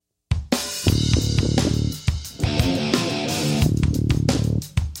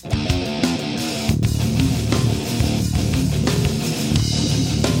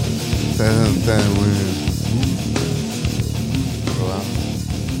canta, güey.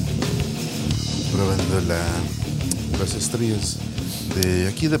 Probando las estrellas de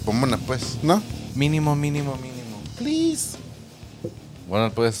aquí de Pomona, pues, ¿no? Mínimo. Please.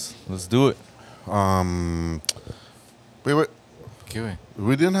 Bueno, pues, let's do it. Wait. ¿Qué, güey?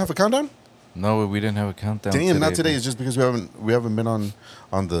 We didn't have a countdown? No, we didn't have a countdown. Damn, not today. Dude. It's just because we haven't been on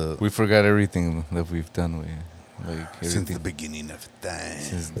the We forgot everything that we've done, güey. Like since the everything beginning of time.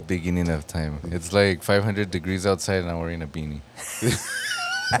 since the beginning of time. It's like 500 degrees outside and I'm wearing a beanie.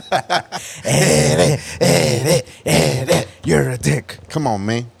 You're a dick. Come on,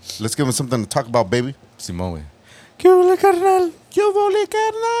 man. Let's give him something to talk about, baby. Simón, güey. ¿Qué huele, carnal? ¿Qué vole,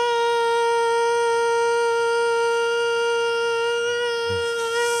 carnal?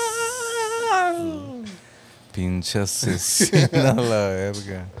 Pinche asesina la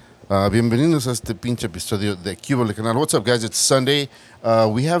verga. Bienvenidos a este pinche episodio de Cuba Le Canal. What's up, guys? It's Sunday.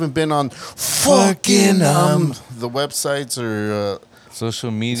 We haven't been on fucking the websites or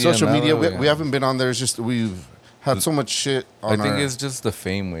Social media. social media. nada, We haven't been on there. It's just we've had so much shit on I think our... it's just the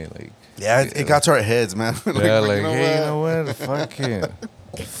fame way. Like, Yeah, it got to our heads, man. yeah, like, hey, you know what? Fuck it.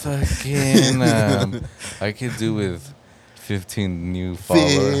 Fucking, I could do with 15 new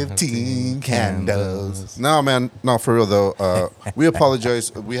followers. 15 candles. No, man. No, for real, though. We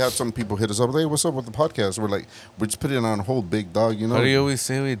apologize. We had some people hit us up. Hey, what's up with the podcast? We're just putting it on hold, big dog, you know? How do you always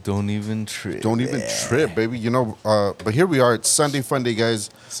say, wait, don't even trip? Don't even trip, baby. You know, but here we are. It's Sunday fun day, guys.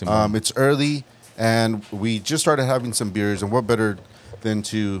 Simón. It's early, and we just started having some beers, and what better than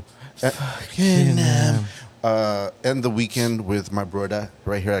to end the weekend with my brother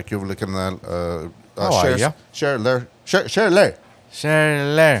right here at Cuba Le Canal. How are ya? Share,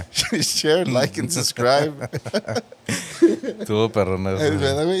 like, and subscribe. Todo perrona.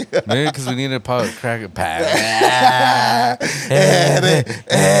 Maybe because we need a crack it.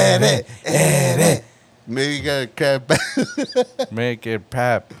 Maybe you got a crap. Make it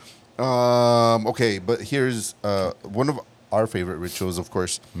pap. Okay, but here's one of our favorite rituals, of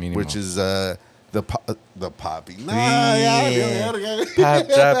course, Mínimo. which is the poppy. No, Pap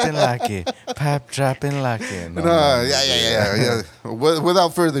dropping like it. Pap dropping like it. No, yeah.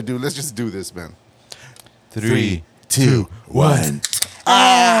 Without further ado, let's just do this, man. 3, 2, 1.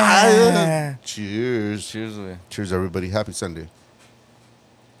 Cheers. Cheers, güey. Cheers, everybody. Happy Sunday.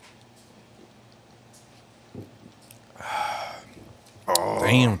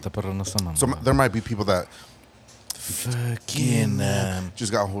 Damn, está perrona esa mamá. So there might be people that Fucking,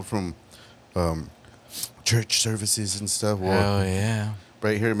 just got hold from church services and stuff. Well, hell yeah.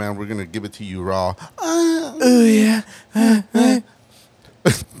 right here, man, we're going to give it to you raw. Oh, yeah.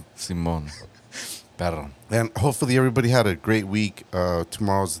 Simón. Perro. And hopefully everybody had a great week.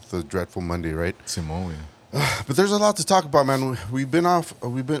 Tomorrow's the dreadful Monday, right? Simón, güey. But there's a lot to talk about, man. We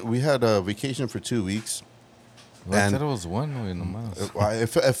had a vacation for 2 weeks. I And- thought it was one, güey,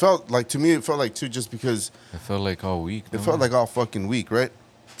 nomás. It felt like, to me, it felt like two just because It felt like all week. it felt like all fucking week, right?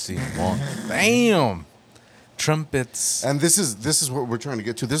 Simón. Damn. Trumpets. And this is what we're trying to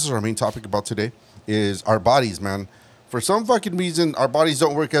get to. This is our main topic about today, is our bodies, man. For some fucking reason, our bodies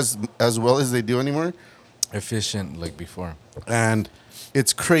don't work as well as they do anymore. Efficient like before. And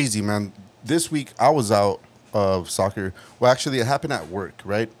it's crazy, man. This week, I was out of soccer. Well, actually, it happened at work,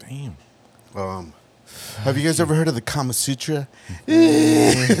 right? Damn. Have you guys ever heard of the Kama Sutra?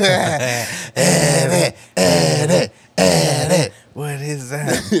 What is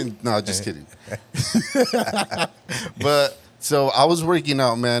that? No, just kidding. But so I was working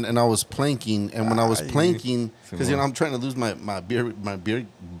out, man, and I was planking. And when I was planking, because I'm trying to lose my beer belly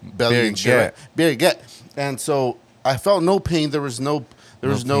Beer and shit, right? Beer gut. And so I felt no pain. There was no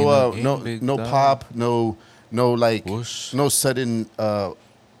pain, no gain, big dog. pop, no like Whoosh. no sudden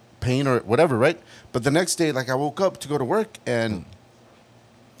pain or whatever, right? But the next day, like, I woke up to go to work, and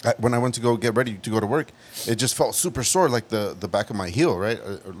when I went to go get ready to go to work, it just felt super sore, like the back of my heel, right?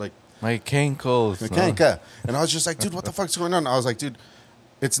 Or like My cankles. okay. And I was just like, dude, what the fuck's going on? I was like, dude,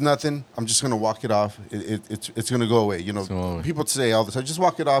 it's nothing. I'm just gonna walk it off. It's gonna go away. You know, So- people say all the time, just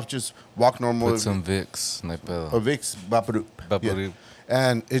walk it off. Just walk normal. Put some Vicks. No hay pedo. A Vicks, Vaporub. Vaporub.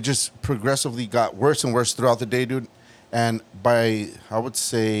 And it just progressively got worse and worse throughout the day, dude. And by, I would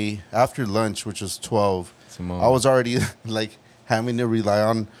say, after lunch, which was 12, Simone. I was already like having to rely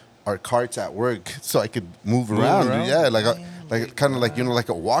on our carts at work so I could move around. Dude. around? Yeah, like kind of like, you know, like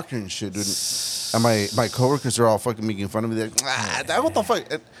a walker and shit, dude. And my coworkers are all fucking making fun of me. They're like, what the fuck?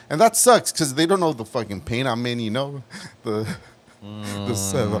 And that sucks because they don't know the fucking pain I'm in, you know, the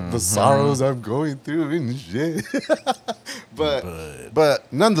sorrows I'm going through and shit.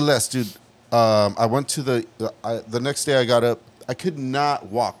 but nonetheless, dude, I went to the next day I got up. I could not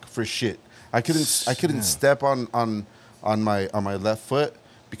walk for shit. I couldn't step on my left foot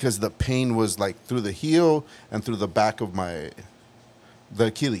because the pain was like through the heel and through the back of the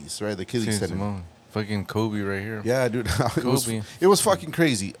Achilles, right? The Achilles tendon. Fucking Kobe right here. Yeah, dude. It was fucking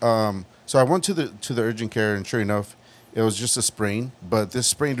crazy. So I went to the urgent care, and sure enough, it was just a sprain. But this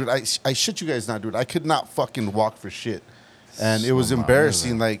sprain, dude, I shit you guys not, dude. I could not fucking walk for shit, and it was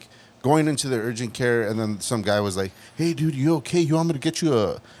embarrassing. Like going into the urgent care, and then some guy was like, "Hey, dude, you okay? You want me to get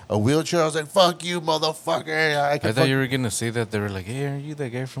you a wheelchair?" I was like, "Fuck you, motherfucker!" I thought you were gonna say that. They were like, "Hey, aren't you that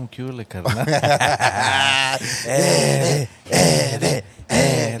guy from Cuba, carnal?"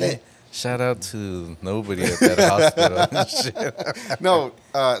 Shout out to nobody at that hospital. Shit. No,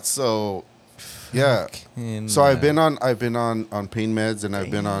 so yeah. So I've been on pain meds, and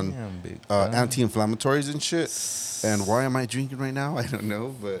I've been on anti-inflammatories and shit. And why am I drinking right now? I don't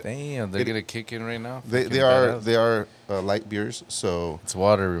know, but damn, they're gonna kick in right now. They are light beers, so it's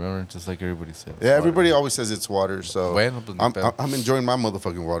water. Remember, just like everybody said. Yeah, everybody always says it's water. So I'm enjoying my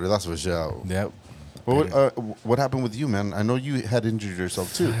motherfucking water. That's for sure. Yep. Well, what happened with you, man? I know you had injured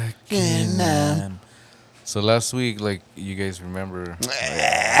yourself too. So last week, like you guys remember,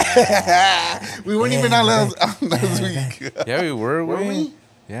 we weren't even on last week. Yeah, we were. Were we?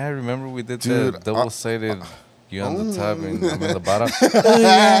 Yeah, I remember we did the double-sided. You on the top and I'm on the bottom.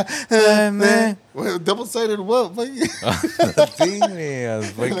 Man. Wait, double-sided what? Thing, man.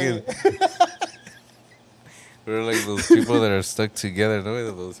 Fucking. We're like those people that are stuck together.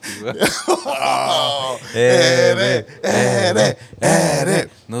 No, those people.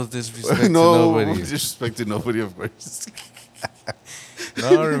 No disrespect to nobody. No disrespect to nobody, of course.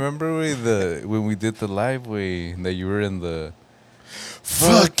 No, remember when we did the live way that you were in the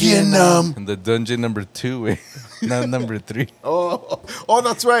fucking in the dungeon number 2 way, not number 3. Oh,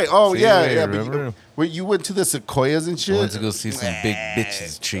 that's right. Oh, see, yeah, right, yeah. remember? But you went to the sequoias and shit. I went to go see some big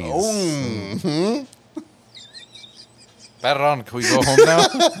bitches trees. Mm-hmm. Perron, can we go home now?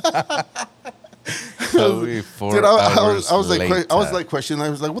 Dude, I was like questioning. I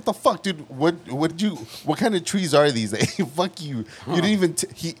was like, "What the fuck, dude? What kind of trees are these?" Hey, fuck you! You didn't even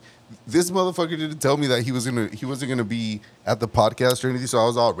this motherfucker didn't tell me that he wasn't gonna be at the podcast or anything. So I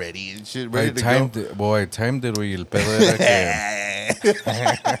was all ready and shit, ready to go. I timed it. Where el pedo era que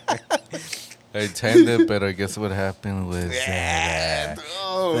I timed it, but I guess what happened was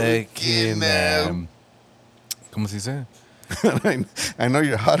 ¿cómo se dice? I know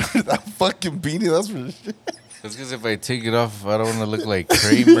you're hot with that fucking beanie. That's for sure. That's because if I take it off, I don't want to look like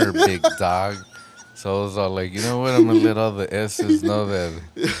Kramer, big dog. So I was all like, you know what? I'm going to let all the S's know that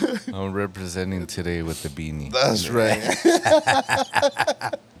I'm representing today with the beanie. That's right.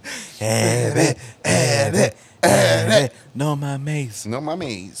 No, my maze. No, my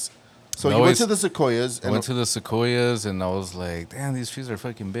maze. So you went to the sequoias. I went to the sequoias, and I was like, damn, these trees are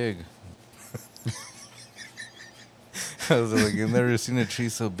fucking big. I was like, I've never seen a tree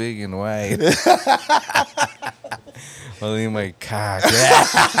so big and wide. Only my cock.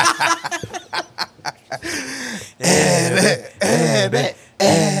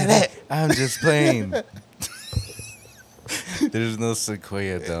 I'm just playing. There's no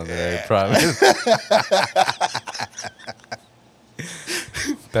sequoia down there, I promise.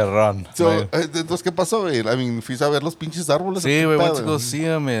 Perrón. So, entonces, ¿qué pasó, güey? I mean, fuiste a ver los pinches árboles. Sí, we went to go see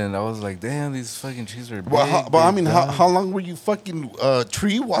them, and I was like, damn, these fucking trees are big. How long were you fucking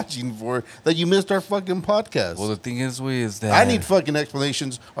tree watching for that you missed our fucking podcast? Well, the thing is that I need fucking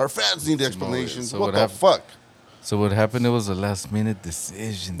explanations. Our fans need explanations. So what the fuck? So what happened, it was a last-minute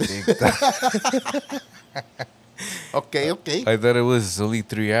decision, big dog. Okay. I thought it was only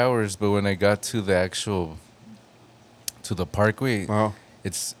 3 hours, but when I got to the parkway,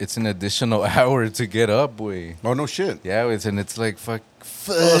 it's an additional hour to get up, way. Oh, no shit. Yeah, it's like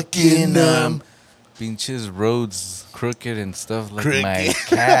fucking pinches roads crooked and stuff like my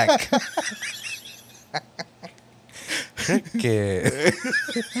cack. Cricket.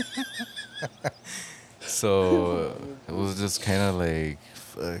 So it was just kind of like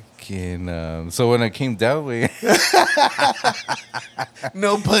fucking. So when I came down, way.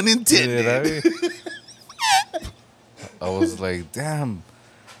 No pun intended. I was like, damn.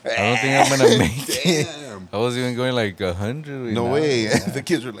 I don't think I'm gonna make it. I was even going like 100. No way. The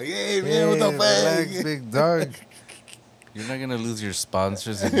kids were like, "Hey man, what the fuck, big dog? You're not gonna lose your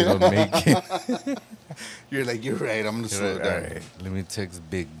sponsors if you don't make it." You're like, "You're right. I'm gonna slow down." All right, let me text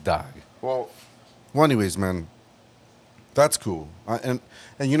big dog. Well, anyways, man, that's cool. And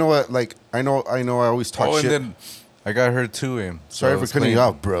you know what? Like, I know. I always talk shit. And then I got hurt too. Sorry for cutting you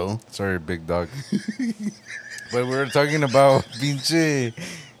out, bro. Sorry, big dog. But we were talking about pinche.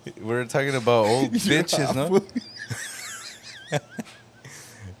 We were talking about old bitches, no?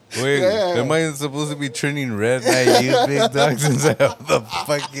 Wait, Yeah. am I supposed to be turning red at you, big dog, since I have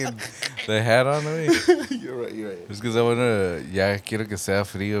the hat on me? You're right. It's because I want to, quiero que sea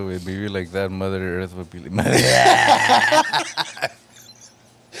frío, güey. Maybe like that Mother Earth would be like,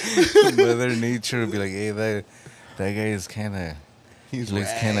 Mother Nature would be like, hey, that guy is kind of, he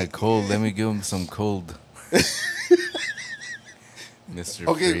looks kind of cold. Let me give him some cold. Mr.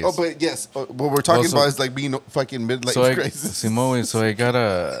 Okay, Freeze. but yes, what we're talking about is like being fucking midlife crisis. Simone, so I got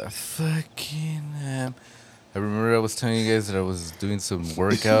a fucking. I remember I was telling you guys that I was doing some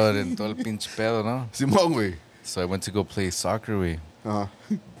workout and todo el pinche pedo, no? Simón, güey. So I went to go play soccer, güey, Uh-huh.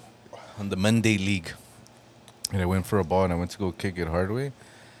 on the Monday League. And I went for a ball and I went to go kick it hard, way.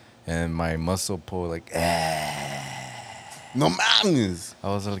 And my muscle pull, like, No mames. I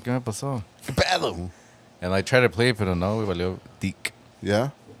was like, ¿qué me pasó? ¿Qué pedo? And I tried to play it, pero no, güey, valió dick.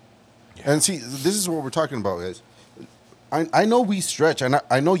 Yeah? And see, this is what we're talking about, guys. I know we stretch, and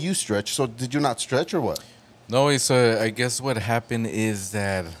I know you stretch, so did you not stretch or what? No, so I guess what happened is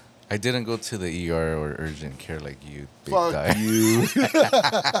that I didn't go to the ER or urgent care like you, big Fuck guy. you.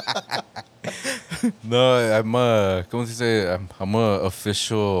 No, I'm ¿cómo se dice? I'm a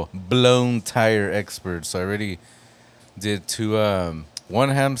official blown tire expert. So I already did one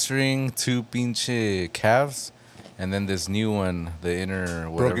hamstring, 2 pinche calves, and then this new one, the inner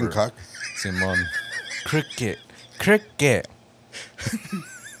whatever. Broken cock. Simon. Cricket.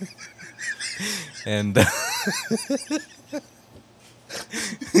 And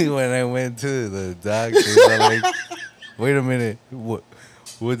when I went to the doctor, I'm like, wait a minute,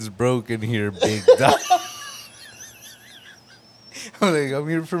 what's broken here, big dog? I'm like, I'm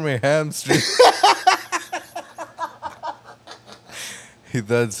here for my hamstring. He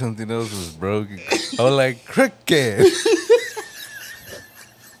thought something else was broken. I was like, cricket.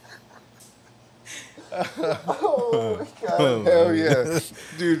 Oh my god! Hell yeah,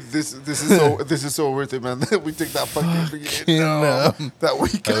 dude! This is so worth it, man. We take that fucking that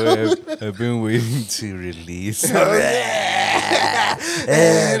weekend. I've been waiting to release.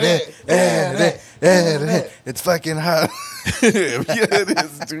 It's fucking hot. Yeah, it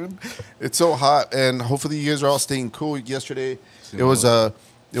is, dude. It's so hot, and hopefully you guys are all staying cool. Yesterday, it was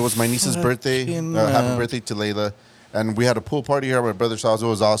my niece's birthday. Happy birthday to Layla, and we had a pool party here at my brother's house. It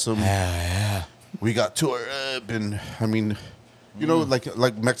was awesome. Yeah. We got tore up, and I mean, you know,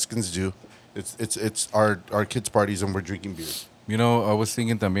 like Mexicans do. It's our kids' parties, and we're drinking beer. You know, I was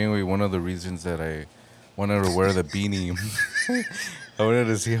thinking también, one of the reasons that I wanted to wear the beanie, I wanted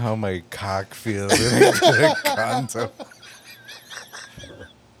to see how my cock feels when I put a condom.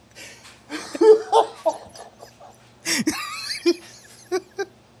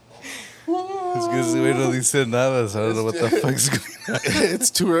 It's because we no dice nada, so I don't know what the fuck's going on. It's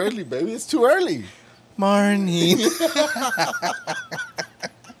too early, baby. It's too early. Morning.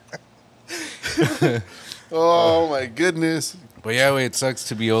 Oh my goodness. But yeah, it sucks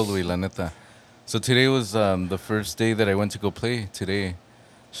to be old, la neta. So today was the first day that I went to go play today.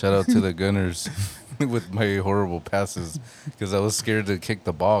 Shout out to the Gunners with my horrible passes because I was scared to kick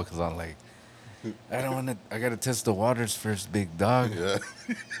the ball because I'm like, I got to test the waters first, big dog. Yeah.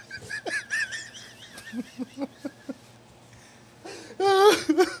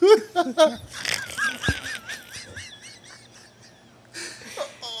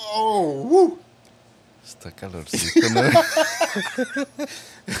 Oh, woo. Está calorcito, ¿no?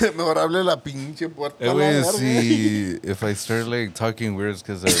 Mejor hable la pinche puerta. Anyway, see, if I start like talking weird, it's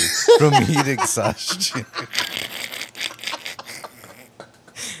because from heat exhaustion.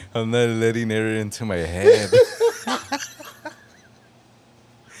 I'm not letting air into my head.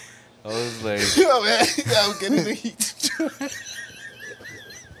 I was like, I'm getting the heat.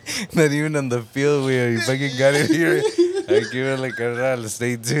 not even on the field where you fucking got it here. I give it like a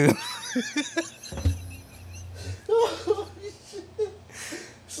stay tuned.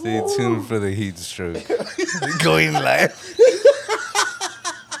 Stay tuned for the heat stroke. Going live.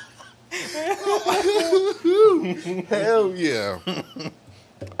 Hell yeah.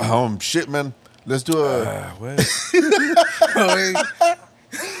 Shit, man. Let's do a. What?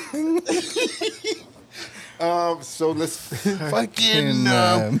 So let's fucking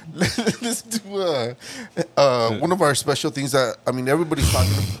let's do one of our special things that I mean everybody's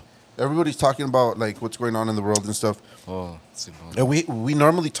talking about like what's going on in the world and stuff. Oh, Simone. And we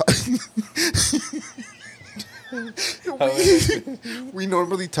normally talk. we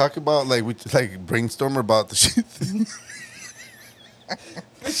normally talk about like we like brainstorm about the shit.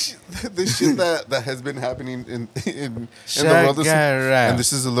 The shit that has been happening in the world, and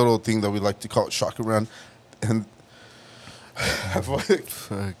this is a little thing that we like to call it shock around. And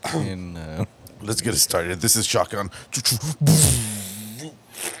fucking let's get it started. This is shotgun.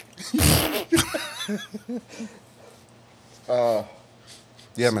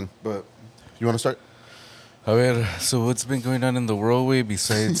 Yeah, man. But you want to start? A ver, so what's been going on in the world way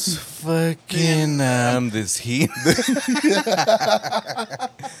besides fucking this heat?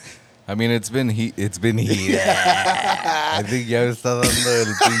 I mean, it's been heat. It's been heat. I think ya me está dando el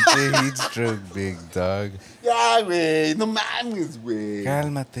pinche heat stroke, big dog. Ya, güey. No mames, güey.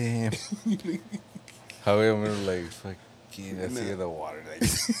 Cálmate. How am I like fucking así in the water? Like.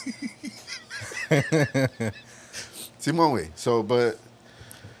 Simón, güey. So, but...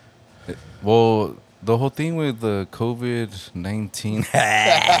 Well, the whole thing with the COVID-19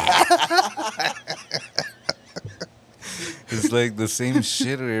 it's like the same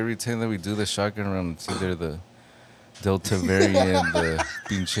shit where every time that we do the shotgun round, it's either the Delta variant, the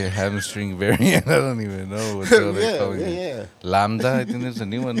pinche hamstring variant. I don't even know what the hell they're calling it. Yeah. Lambda, I think there's a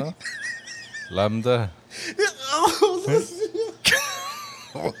new one, no? Lambda.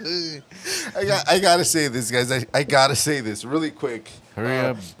 I gotta say this, guys. I gotta say this really quick. Hurry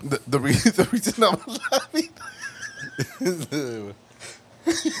up. The reason I'm laughing.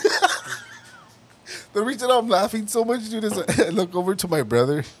 The reason I'm laughing so much, dude, is I look over to my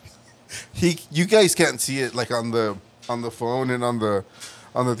brother. You guys can't see it like on the phone and on the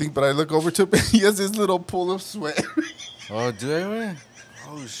thing, but I look over to him. And he has this little pool of sweat. Oh, do I? Really?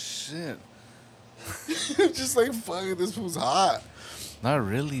 Oh shit! I'm just like, fuck, this fool's hot. Not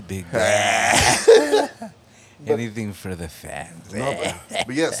really, big dog. Anything for the fans. No,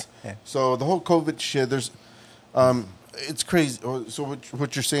 but yes. So the whole COVID shit, there's, it's crazy. So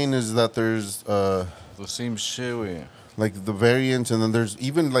what you're saying is that there's The same shit we. like the variants, and then there's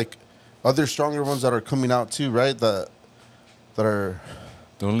even like other stronger ones that are coming out too, right? That are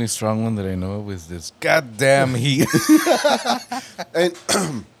The only strong one that I know of is this goddamn heat. and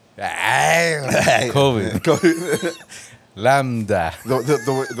COVID. Lambda.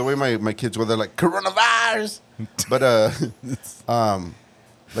 the way my kids go, they're like coronavirus, but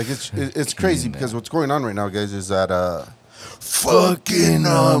like it's crazy because what's going on right now, guys, is that fucking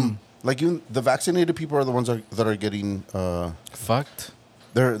like even the vaccinated people are the ones that are getting Fucked.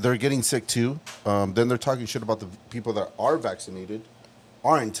 they're getting sick too. Then they're talking shit about the people that aren't vaccinated,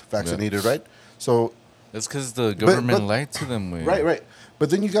 right? So That's because the government but- lied to them. Way. right. But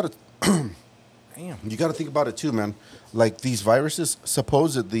then you gotta Damn. you gotta think about it too, man. Like these viruses,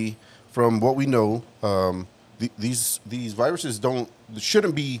 supposedly, from what we know, these viruses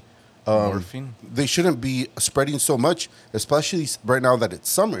shouldn't be Morphine? They shouldn't be spreading so much, especially right now that it's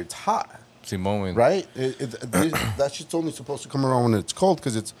summer. It's hot, Simone. right? That shit's only supposed to come around when it's cold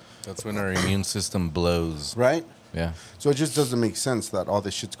because it's That's when our immune system blows. right. Yeah. So it just doesn't make sense that all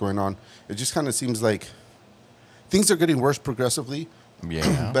this shit's going on. It just kind of seems like things are getting worse progressively.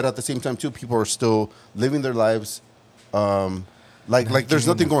 Yeah. But at the same time, too, people are still living their lives like there's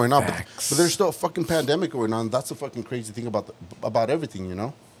nothing going on. But there's still a fucking pandemic going on. That's the fucking crazy thing about everything, you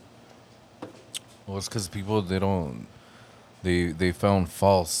know? Well, it's because people, they found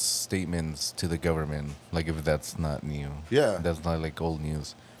false statements to the government. Like, if that's not new. Yeah. That's not, like, old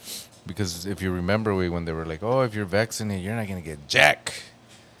news. Because if you remember when they were like, oh, if you're vaccinated, you're not going to get jack.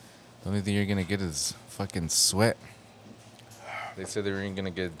 The only thing you're going to get is fucking sweat. They said they weren't going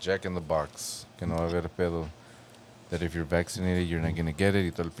to get jack in the box. Que no va a haber pedo. That if you're vaccinated, you're not going to get it. Y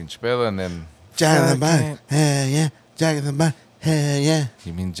todo el pinche pedo. And then... Jack in the box. Hell yeah. Jack in the box. Hell yeah.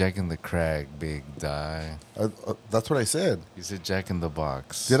 You mean Jack in the Crag, big die. That's what I said. You said Jack in the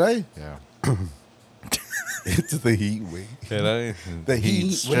Box. Did I? Yeah. It's the heat wave. Did I? The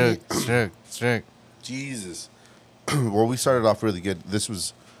heat Struck. Jesus. Well, we started off really good. This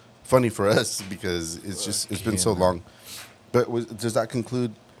was funny for us because it's been so long. But does that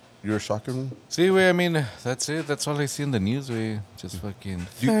conclude your shotgun? See, way, I mean, that's it. That's all I see in the news, way. Just fucking...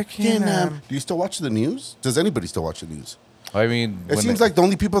 Do you still watch the news? Does anybody still watch the news? I mean... It seems like the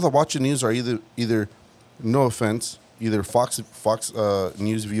only people that watch the news are either no offense, either Fox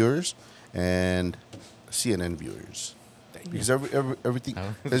News viewers and CNN viewers. Because everything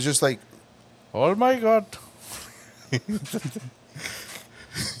is just like... Oh, my God.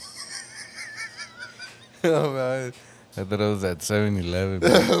 Oh, man. I thought I was at 7-Eleven.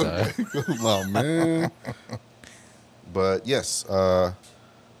 Come on, man. But yes,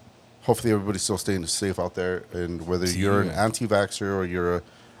 hopefully everybody's still staying safe out there. And whether you're an anti-vaxxer or you're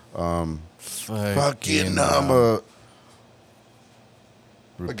a fucking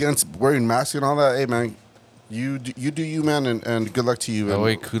against wearing masks and all that, hey, man, you do you, man, and good luck to you. That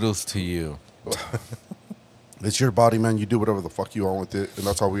way, kudos to you. It's your body, man. You do whatever the fuck you want with it, and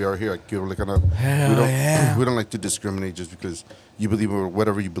that's how we are here. Like, we don't like to discriminate just because you believe in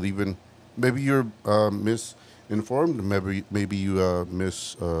whatever you believe in. Maybe you're informed. Maybe you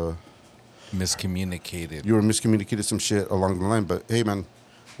Miscommunicated. you were miscommunicated some shit along the line. But hey, man,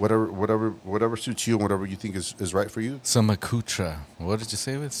 whatever suits you and whatever you think is right for you. Samakutra. What did you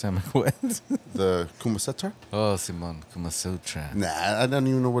say with what? The Kumasutra? Oh, Simon. Kumasutra. Nah, I don't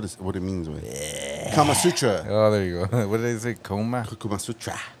even know what it means. Man. Kama Sutra. Oh, there you go. What did they say? Koma?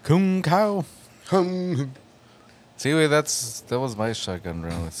 Kumasutra. Kung Kao. Hum. See, anyway, that was my shotgun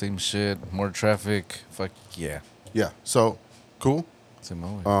round. Same shit. More traffic. Fuck yeah. Yeah. So cool.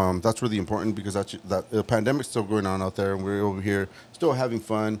 Simone. That's really important because that the pandemic's still going on out there, and we're over here still having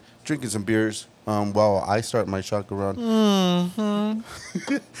fun, drinking some beers. While I start my shotgun round.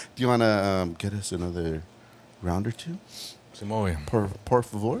 Mm-hmm. Do you want to get us another round or two? Simone. Por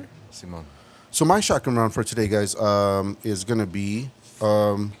favor. Simone. So my shotgun round for today, guys, is gonna be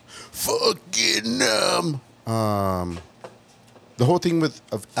fucking the whole thing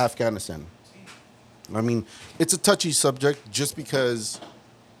of Afghanistan. I mean, it's a touchy subject just because,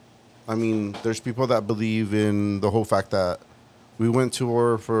 I mean, there's people that believe in the whole fact that we went to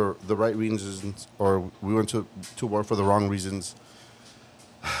war for the right reasons or we went to war for the wrong reasons.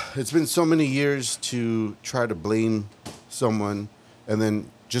 It's been so many years to try to blame someone, and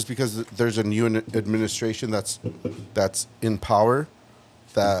then just because there's a new administration that's in power,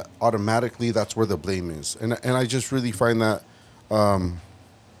 that automatically that's where the blame is. And I just really find that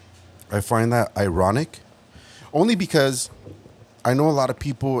I find that ironic, only because I know a lot of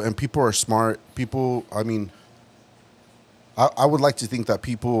people, and people are smart. People, I mean, I would like to think that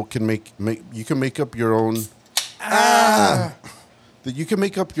people can you can make up your own that you can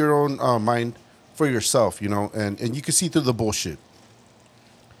make up your own mind for yourself, you know, and you can see through the bullshit.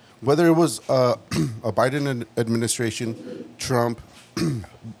 Whether it was a Biden administration, Trump,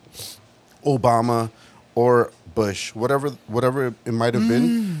 Obama, or Bush, whatever it might have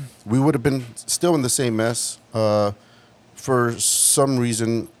been, we would have been still in the same mess. For some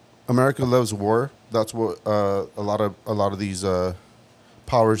reason, America loves war. That's what a lot of these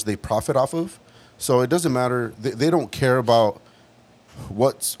powers they profit off of. So it doesn't matter. They don't care about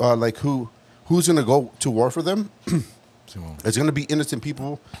what's who's gonna go to war for them. It's gonna be innocent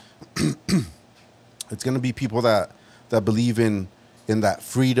people. It's gonna be people that believe in that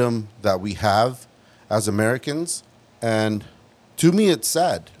freedom that we have as Americans. And to me, it's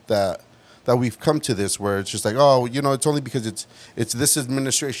sad that we've come to this where it's just like, oh, you know, it's only because it's this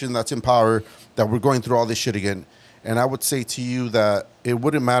administration that's in power that we're going through all this shit again. And I would say to you that it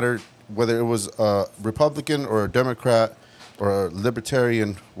wouldn't matter whether it was a Republican or a Democrat or a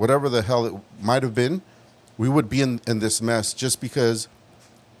Libertarian, whatever the hell it might have been, we would be in this mess just because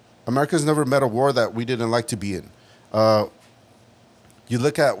America's never met a war that we didn't like to be in. You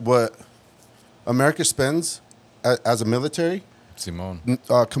look at what America spends as a military, Simone.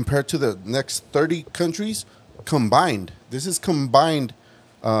 Compared to the next 30 countries combined. This is combined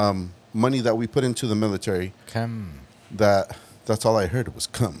money that we put into the military. That's all I heard was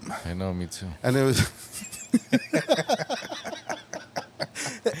come. I know, me too. And it was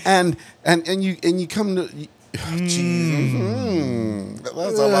and you come to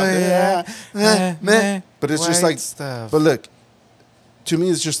that's all I did. But it's just like stuff. But look, to me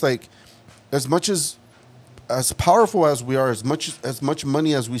it's just like as powerful as we are, as much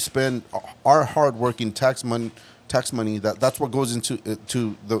money as we spend, our hardworking tax money, that's what goes into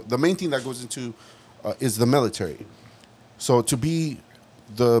the main thing that goes into is the military. So to be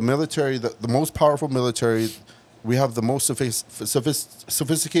the military, the most powerful military, we have the most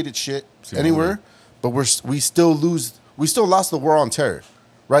sophisticated shit anywhere, but we still lost the war on terror,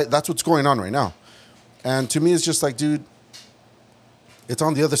 right? That's what's going on right now. And to me, it's just like, dude, it's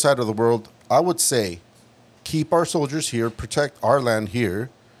on the other side of the world. I would say, keep our soldiers here, protect our land here,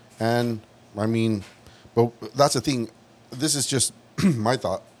 and I mean, but that's the thing. This is just my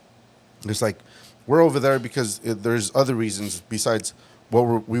thought. It's like we're over there because there's other reasons besides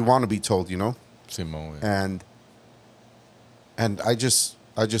what we want to be told, you know. Simone. And I just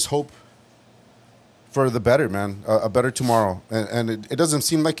hope for the better, man, a better tomorrow. And it doesn't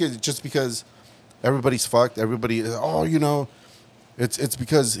seem like it just because everybody's fucked. Everybody, you know. It's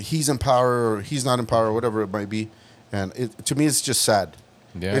because he's in power or he's not in power or whatever it might be. And to me, it's just sad.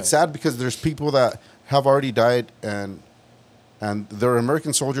 Yeah. It's sad because there's people that have already died and they're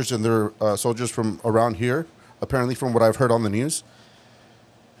American soldiers and they're soldiers from around here, apparently from what I've heard on the news.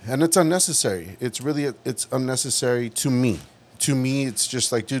 And it's unnecessary. It's unnecessary to me. To me, it's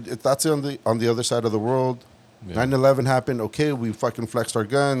just like, dude, if that's on the other side of the world. Yeah. 9/11 happened. Okay, we fucking flexed our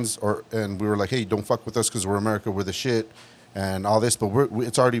guns and we were like, hey, don't fuck with us because we're America. We're the shit. And all this, but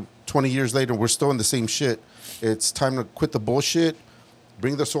it's already 20 years later, and we're still in the same shit. It's time to quit the bullshit,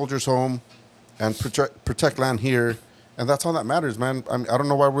 bring the soldiers home, and protect land here, and that's all that matters, man. I don't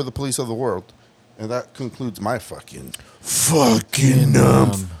know why we're the police of the world, and that concludes my fucking shocking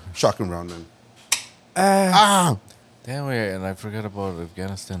round, man. Damn, and I forgot about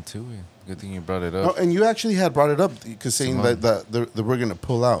Afghanistan too. Good thing you brought it No, up. and you actually had brought it up because saying that we're gonna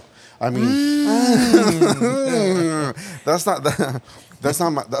pull out. I mean, that's not that. That's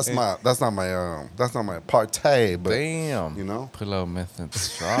not my partay, but Damn, you know, pull out method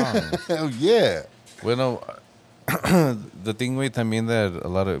strong. hell yeah. Bueno, the thing with también that a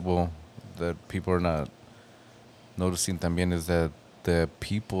lot of that people are not noticing también is that the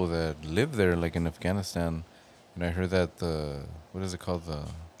people that live there, like in Afghanistan, and I heard that what is it called, the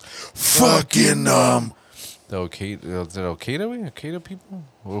Fucking Al Qaeda, is it Al Qaeda people,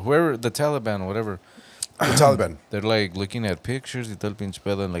 or whoever, the Taliban, whatever. The Taliban. They're like looking at pictures y tal pinche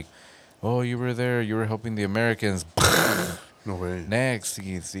pedo, and like, oh, you were there, you were helping the Americans. No way. Next,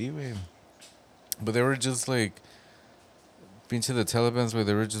 sí, güey. But they were just like, pinche the Taliban's where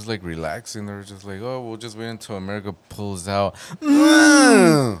they were just like relaxing. They were just like, oh, we'll just wait until America pulls out.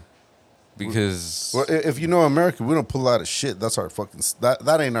 Because Well, if you know America, we don't pull out of shit. That's our fucking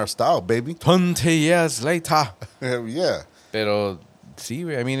that ain't our style, baby. 20 years later. Hell yeah. Pero sí,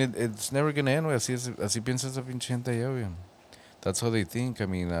 güey. I mean, it's never gonna end, güey. Así piensa esa pinche gente allá, güey. That's how they think. I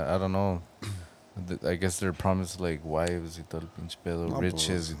mean, I don't know. I guess they're promised like wives y todo el pinche pedo, No,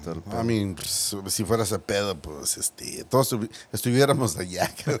 riches pues, y todo el pedo. I mean, si fuera ese pedo, pues, todos estuviéramos allá,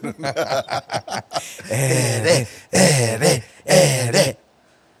 cabrón.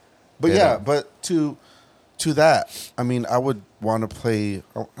 But yeah, but to that, I mean, I would want to play.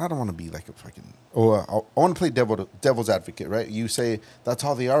 I don't want to be like a fucking. I want to play devil's advocate, right? You say that's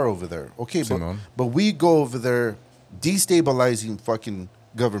how they are over there, okay? But we go over there, destabilizing fucking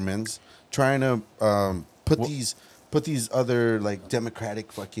governments, trying to put these other like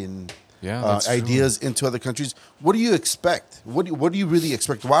democratic fucking ideas into other countries. What do you expect? What do you really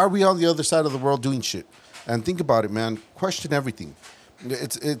expect? Why are we on the other side of the world doing shit? And think about it, man. Question everything.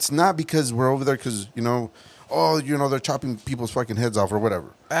 It's not because we're over there because, they're chopping people's fucking heads off or whatever.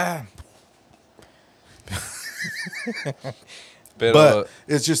 But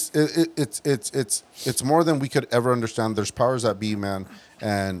it's just it's more than we could ever understand. There's powers that be, man,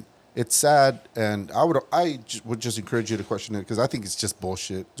 and it's sad. And I would just encourage you to question it because I think it's just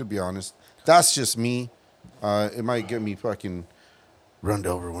bullshit. To be honest, that's just me. It might get me fucking run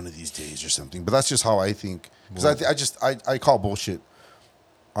over one of these days or something. But that's just how I think because I call bullshit.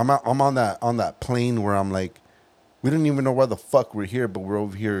 I'm on that plane where I'm like, we don't even know why the fuck we're here, but we're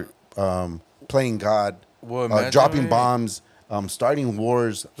over here playing God, dropping bombs, starting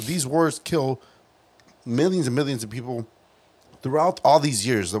wars. These wars kill millions and millions of people throughout all these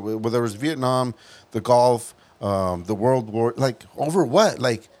years. Whether it was Vietnam, the Gulf, the World War, like over what?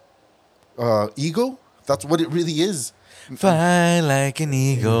 Like ego? That's what it really is. Fly like an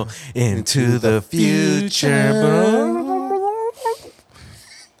eagle into the future, bro.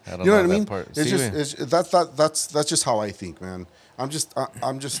 You know what I mean? That's just how I think, man. I'm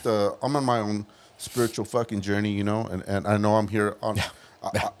on my own spiritual fucking journey, and I know I'm here on.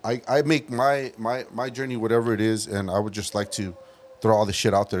 I make my journey whatever it is, and I would just like to throw all this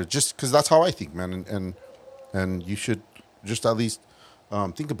shit out there, just because that's how I think, man. And you should just at least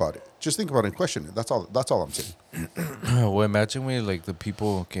think about it. Just think about it and question it. That's all I'm saying. Well, imagine like the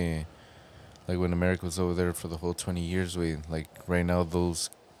people, like when America was over there for the whole 20 years, like right now those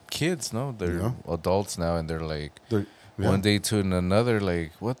kids, no, they're adults now, and they're like one day to another,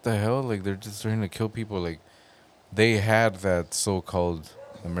 like what the hell, like they're just trying to kill people. Like they had that so-called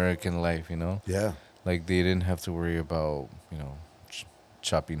American life, Yeah, like they didn't have to worry about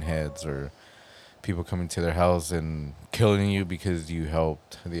chopping heads or people coming to their house and killing you because you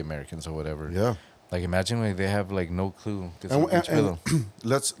helped the Americans or whatever. Yeah, like imagine like they have like no clue. And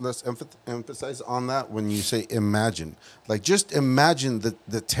let's emphasize on that when you say imagine. Like just imagine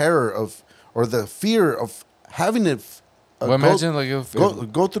the terror of or the fear of having it. Imagine like if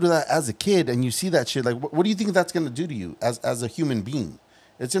go through that as a kid and you see that shit. Like what do you think that's gonna do to you as a human being?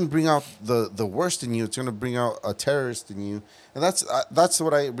 It's gonna bring out the worst in you. It's gonna bring out a terrorist in you, and that's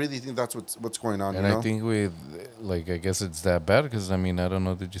what I really think. That's what's going on. And I think I guess it's that bad because I mean I don't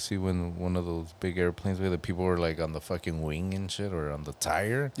know. Did you see when one of those big airplanes where the people were like on the fucking wing and shit or on the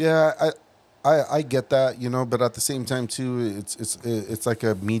tire? Yeah, I get that, but at the same time too, it's like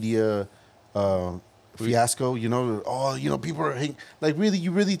a media fiasco. People are like really.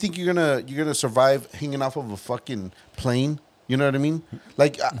 You really think you're gonna survive hanging off of a fucking plane? You know what I mean?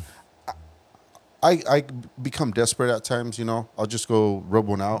 Like, I become desperate at times. I'll just go rub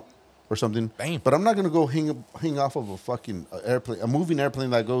one out or something. Damn. But I'm not gonna go hang off of a fucking airplane, a moving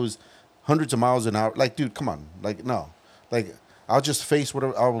airplane that goes hundreds of miles an hour. Like, dude, come on. Like, no. Like, I'll just face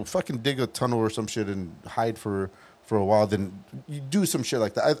whatever. I'll fucking dig a tunnel or some shit and hide for a while. Then you do some shit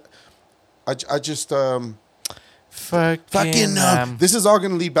like that. I just fucking this is all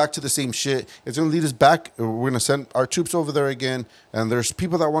gonna lead back to the same shit. It's gonna lead us back. We're gonna send our troops over there again, and there's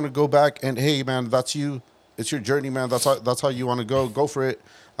people that want to go back. And hey, man, that's you. It's your journey, man. That's how you want to go. Go for it.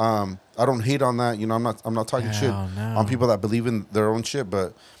 I don't hate on that. You know, I'm not talking shit on people that believe in their own shit,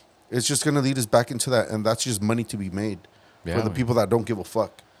 but it's just gonna lead us back into that, and that's just money to be made for the people that don't give a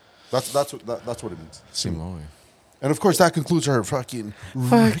fuck. That's what it means. Simone. And of course, that concludes our fucking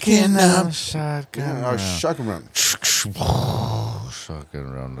Shotgun our shotgun round. Shotgun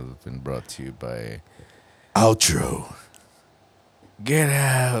round has been brought to you by Outro. Get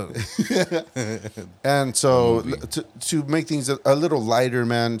Out. And so to make things a little lighter,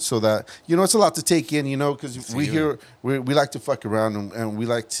 man, so that, you know, it's a lot to take in, you know, because we like to fuck around and we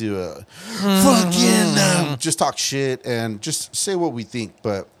like to fucking just talk shit and just say what we think.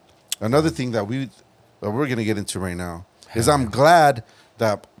 But another thing that we're going to get into right now is I'm glad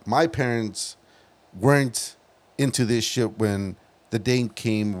that my parents weren't into this shit when the day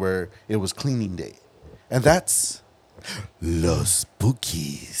came where it was cleaning day. And that's Los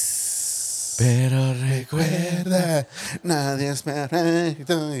Bookies. Pero recuerda, nadie es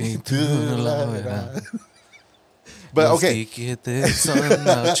perfecto y tú lo verás. But okay. Los tiquetes son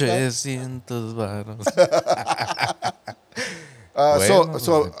 800 varos.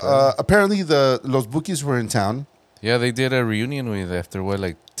 Apparently Los Bookies were in town. Yeah, they did a reunion with after what,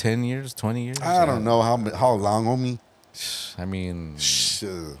 like 10 years, 20 years? I don't know how long, homie. I mean,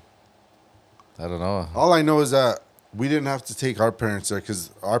 I don't know. All I know is that we didn't have to take our parents there because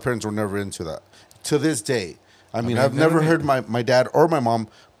our parents were never into that. To this day. I mean, I've never heard my dad or my mom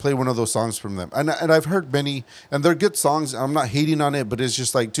play one of those songs from them. And I've heard many, and they're good songs. I'm not hating on it, but it's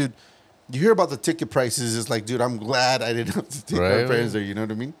just like, dude, you hear about the ticket prices. It's like, dude, I'm glad I didn't have to take my parents there. You know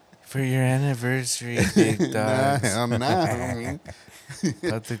what I mean? For your anniversary, big dogs. Nah,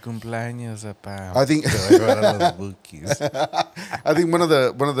 Pa tu cumpleaños, apa. I think Los Bookies. I think one of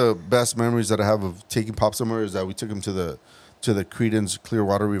the best memories that I have of taking Pop somewhere is that we took him to the Creedence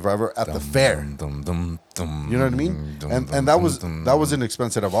Clearwater Revival at the fair. You know what I mean? And that wasn't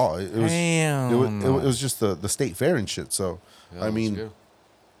expensive at all. It was just the state fair and shit. So Yeah, I mean,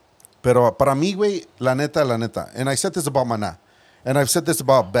 pero para mí, güey, la neta, and I said this about Maná, and I've said this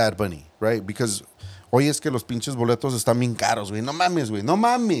about Bad Bunny, right? Because oye, es que los pinches boletos están bien caros, güey. No mames, güey. No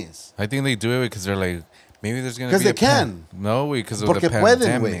mames. I think they do it because they're like, maybe there's going to be because they can. No, güey, because of Porque the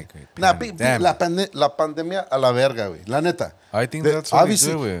pueden, pandemic. güey. La pandemia a la verga, güey. La neta. I think that's what they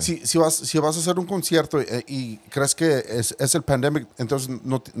do, güey. Si vas a hacer un concierto y crees que es el pandemic, entonces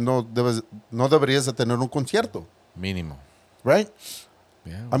no deberías de tener un concierto. Mínimo. Right?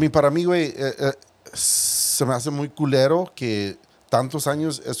 Yeah. I mean, para mí, güey, se me hace muy culero que tantos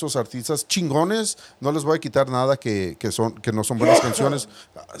años estos artistas chingones, no les voy a quitar nada que no son buenas canciones.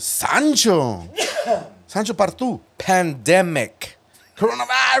 Sancho Partú. Pandemic.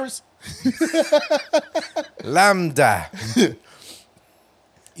 Coronavirus. Lambda.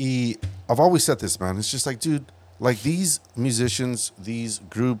 I've always said this, man. It's just like, dude, like these musicians, these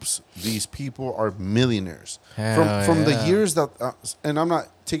groups, these people are millionaires from the years that, and I'm not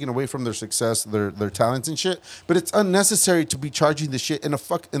taking away from their success, their talents and shit, but it's unnecessary to be charging the shit in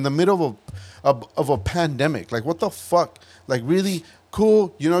the middle of a pandemic. Like, what the fuck? Like, really?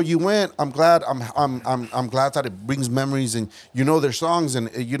 Cool, you know, you went. I'm glad. I'm glad that it brings memories, and you know their songs, and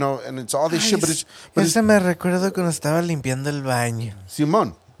you know, and it's all this shit. But it's me recuerdo cuando estaba limpiando el baño.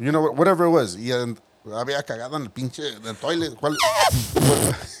 Simón, you know, whatever it was. Yeah, and había cagado en el pinche el toilet.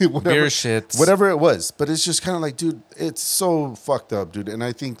 Beer shits. Whatever it was, but it's just kind of like, dude, it's so fucked up, dude. And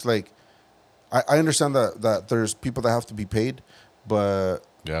I think like, I understand that there's people that have to be paid, but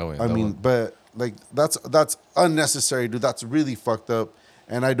I mean, but like that's unnecessary, dude. That's really fucked up,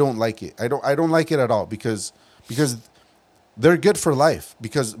 and I don't like it. I don't like it at all because they're good for life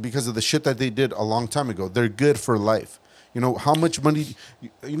because of the shit that they did a long time ago. They're good for life. You know how much money?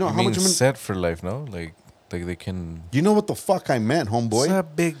 You know how much money? Set for life, no? Like they can. You know what the fuck I meant, homeboy? It's a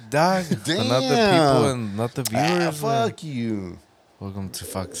big dog. Damn. Not the people and not the viewers. Fuck you. Welcome to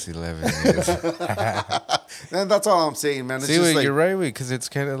Fox 11. And that's all I'm saying, man. It's See, just wait, like, you're right, because it's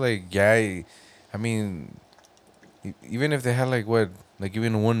kind of like, yeah, I mean, even if they had like what, like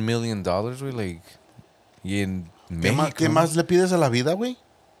even $1 million, we like, in Mexico. ¿Qué más le pides a la vida, güey?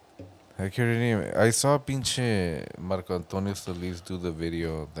 I saw pinche Marco Antonio Solis do the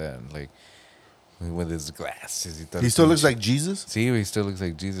video that like with his glasses. He still looks like Jesus? See, he still looks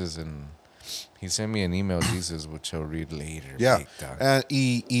like Jesus, and He sent me an email, Jesus, which I'll read later. Yeah. Big dog.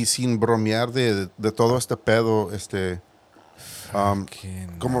 Y sin bromear de todo este pedo,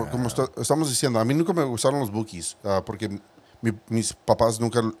 Fucking, como estamos diciendo, a mí nunca me gustaron los bookies, porque mis papás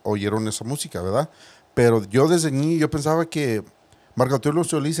nunca oyeron esa música, ¿verdad? Pero yo desde niño yo pensaba que Marco Antonio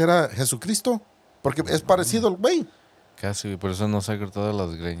Solís era Jesucristo, porque es parecido al güey. Casi, güey. Por eso no se ha cortado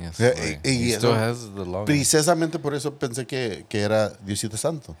las greñas. Y He eso, still has the long. precisamente por eso pensé que era Diosito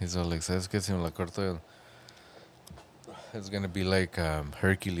Santo. He's all like, ¿sabes qué? Si me la corto, it's gonna be like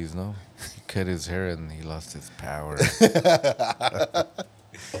Hercules, no? He cut his hair and he lost his power.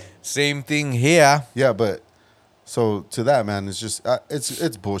 Same thing here. Yeah, but so to that, man, it's just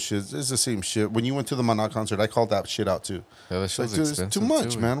it's bullshit. It's the same shit. When you went to the Maná concert, I called that shit out too. Yeah, that It's like, show's dude, expensive it's too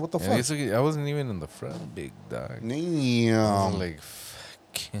much, too, man. What the And fuck? I wasn't even in the front, big dog. I was Damn. like,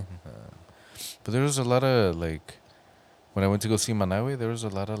 fucking. But there was a lot of like, when I went to go see Manawi, there was a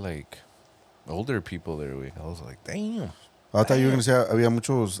lot of like older people there. I was like, damn. I thought you were gonna say había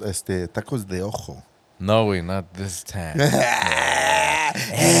muchos tacos de ojo. No, way, not this time.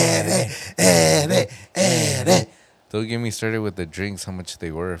 Don't get me started with the drinks, how much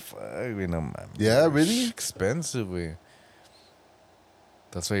they were. Fuck, man. Yeah, really? Expensive, way.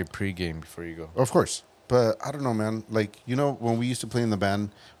 That's why you pregame before you go. Of course. But I don't know, man. Like, when we used to play in the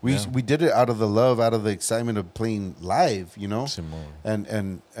band, we Yeah. we did it out of the love, out of the excitement of playing live, Simone.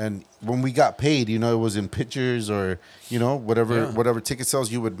 And when we got paid, it was in pictures or, whatever ticket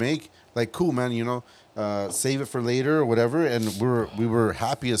sales you would make. Like, cool, man, save it for later or whatever. And we were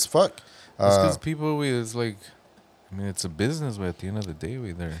happy as fuck. It's because people, it's like, it's a business, but at the end of the day,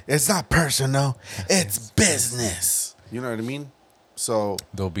 they're... It's not personal. It's business. You know what I mean? So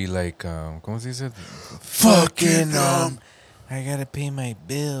They'll be like, ¿cómo se dice? fucking I gotta pay my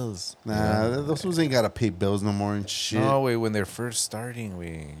bills. nah, those fools ain't gotta pay bills no more and shit. No, wait, when they're first starting,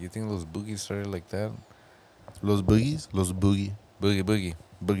 you think those boogies started like that? Los boogies, boogie, Boogie.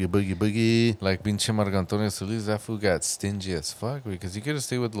 boogie. Like pinche Marco Antonio Solis, that fool got stingy as fuck, because you could have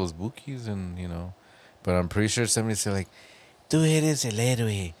stayed with los bookies and, But I'm pretty sure somebody said like, tú eres el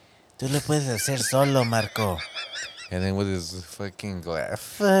héroe. Tú lo puedes hacer solo, Marco. And then with his fucking glass.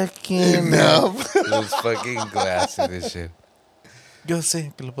 Fucking No. Those fucking glasses and shit. Yo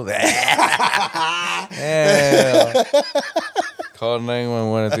sé que lo puedo. Call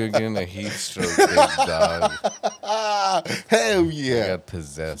 911 if you're getting a heat stroke, big dog. Hell I yeah. got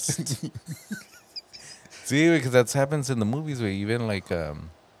possessed. See, because that happens in the movies where even like, and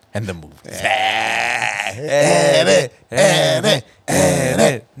the movies.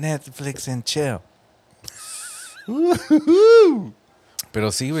 Netflix and chill.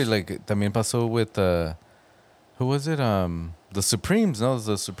 Pero sí, güey, like, también pasó with, who was it? The Supremes, no?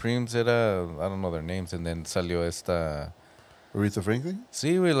 The Supremes era, I don't know their names, and then salió esta... Aretha Franklin?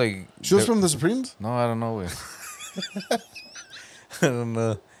 Sí, güey, like... She was from the Supremes? No, I don't know, güey. I don't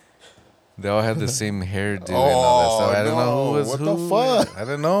know. They all had the same hairdo and all that stuff. I don't know who was what who. the fuck? I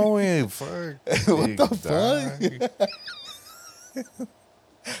don't know, güey. Fuck. What the fuck?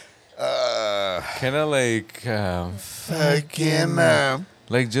 Kind of like... Fucking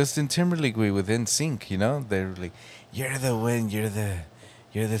like Justin Timberlake, way with NSYNC, They're like, you're the one, you're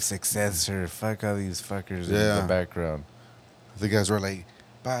the successor. Fuck all these fuckers in the background. the guys were like,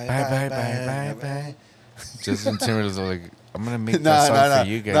 Bye. Justin Timberlake's like, I'm gonna make Nah, that song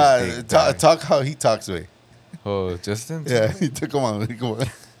for you guys. Big dog. talk how he talks, way. Oh, Justin? Yeah, he took him on. Come on.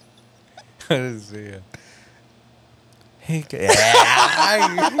 How does he say it? Hey,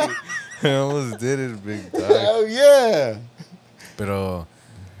 I almost did it, big dog. Hell yeah. Pero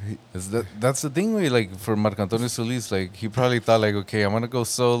that's the thing, way. Like for Marco Antonio Solis, like he probably thought, like, okay, I'm gonna go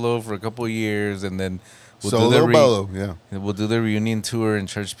solo for a couple of years, and then we'll do the bolo, yeah. we'll do the reunion tour and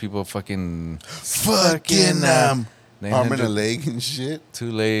charge people fucking arm and a 900 leg and shit.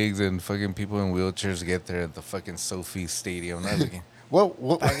 2 legs, and fucking people in wheelchairs get there at the fucking Sophie Stadium. I was like,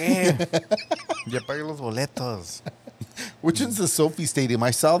 What? pagué. Ya pagué los boletos. Which one's the Sophie Stadium?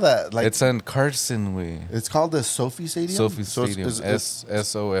 I saw that. Like It's on Carson, way. it's called the Sophie Stadium. Sophie So Stadium.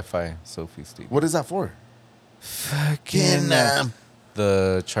 SOFI. Sophie Stadium. What is that for? Fucking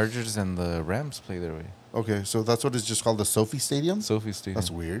the Chargers and the Rams play their way. Okay, so that's what it's just called, the Sophie Stadium. Sophie Stadium.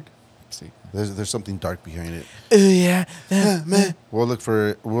 That's weird. See. There's something dark behind it. Oh yeah, Man, we'll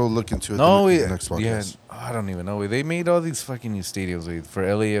look into it. No, the next podcast. I don't even know. They made all these fucking new stadiums, way, for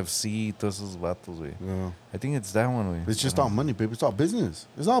LAFC, todos esos vatos, way. Yeah. I think it's that one, way. It's just all money, baby. It's all business.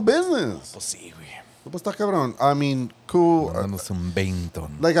 It's all business. Pues sí, güey. Pues está cabrón. I mean, cool. Mandándose un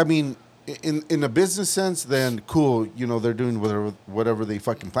veinton. Like, I mean, in a business sense, then cool. They're doing whatever they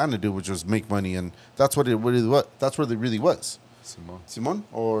fucking plan to do, which was make money, and that's what it really was. That's what it really was. Simón. Simon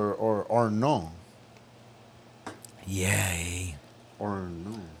or no. Yeah, eh. Or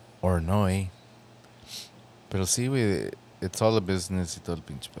no. Or no, eh. Pero sí, güey, it's all a business y todo el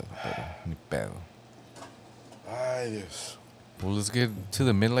pinche pedo, pero ni pedo. Ay, Dios. Well, let's get to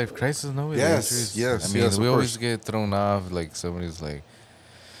the midlife crisis, no? With the Yes, entries. yes, I mean, yes, we of always course. get thrown off, like, somebody's like,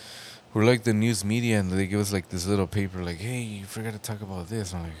 we're like the news media, and they give us, like, this little paper, like, hey, you forgot to talk about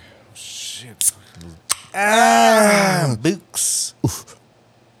this. I'm like, oh, shit. Books.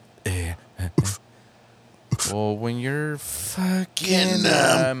 Eh, well, when you're fucking,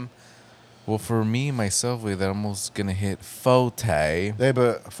 well, for me, myself, with almost gonna hit 40. Hey,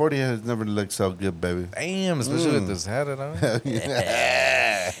 but 40 has never looked so good, baby. Damn, especially with this hat on.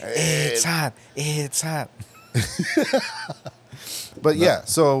 It's hot. It's hot. But yeah,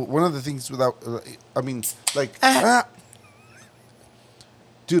 so one of the things without, I mean, like,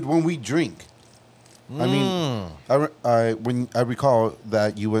 dude, when we drink, I mean, I recall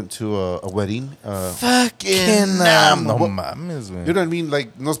that you went to a wedding. Fucking no mames, You güey. know what I mean?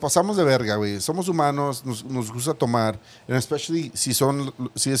 Like, nos pasamos de verga, güey. Somos humanos, nos gusta tomar, and especially si es una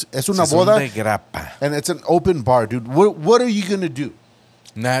Si son boda de grapa. and it's an open bar, dude. What are you gonna do?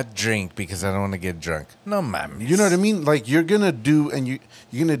 Not drink because I don't want to get drunk. No mames. You know what I mean? Like, you're gonna do, and you're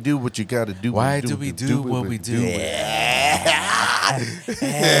gonna do what you gotta do. Why do we do what we do?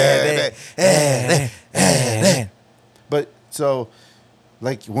 But so,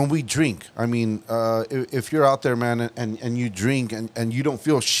 like when we drink, I mean, if you're out there, man, and you drink and you don't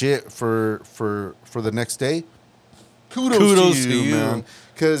feel shit for the next day, kudos to you, man.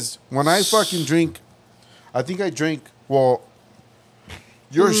 Because when I fucking drink, I think I drank. Well,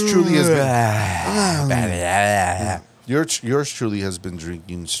 yours truly has been. Yours truly has been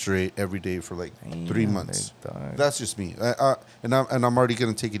drinking straight every day for like 3 months. That's just me. And I'm already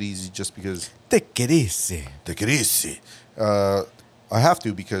gonna take it easy just because. Take it easy. Take it easy. I have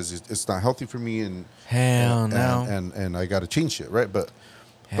to because it's not healthy for me and Hell no. and I gotta change shit, right? But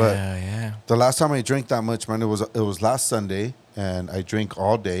Yeah. the last time I drank that much, man, it was last Sunday, and I drank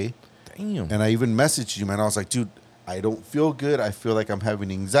all day. Damn. And I even messaged you, man. I was like, dude, I don't feel good. I feel like I'm having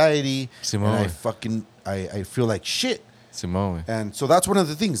anxiety. Simone. And I feel like shit. Simone. And so that's one of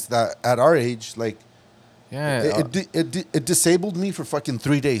the things that at our age, like, Yeah. it disabled me for fucking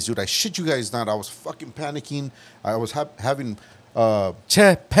 3 days, dude. I shit you guys not. I was fucking panicking. I was having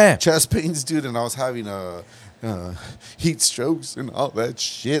chest pains, dude, and I was having heat strokes and all that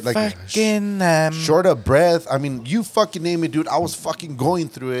shit. Like fucking short of breath. I mean, you fucking name it, dude. I was fucking going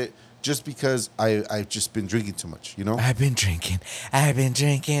through it just because I've just been drinking too much, you know? I've been drinking. I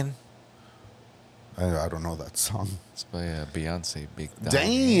don't know that song. It's by Beyonce, Big Dog.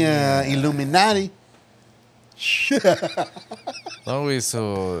 Damn, Illuminati. No way.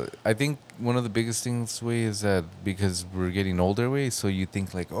 So I think one of the biggest things, way, is that because we're getting older, way. So you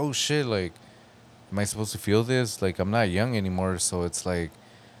think like, oh shit, like, am I supposed to feel this? Like, I'm not young anymore, so it's like,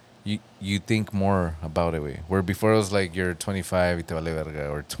 you think more about it, way. Where before it was like you're 25, y te vale verga,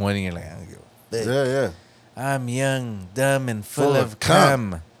 or 20, you're like, I don't give a fuck. Yeah. I'm young, dumb, and full of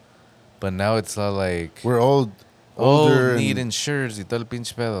cum. But now it's all like We're older, old, need insurance, y todo el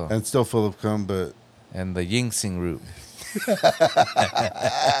pinche pedo. and still full of cum, but And the Yingxing route.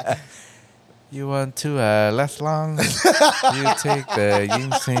 You want to last long? You take the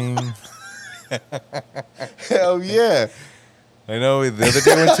Yingxing. hell yeah. I know. The other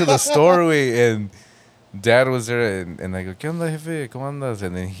day I went to the store, and Dad was there, and I go, ¿Qué onda, jefe? ¿Cómo andas?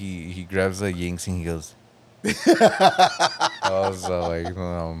 And then he grabs the Yingxing. He goes. I was like,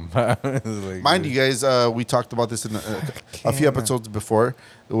 like, Mind you guys, we talked about this in a few episodes before.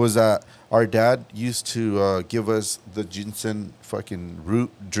 It was our dad used to give us the ginseng fucking root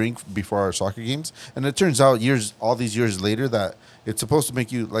drink before our soccer games, and it turns out all these years later that it's supposed to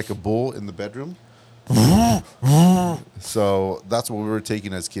make you like a bull in the bedroom. So that's what we were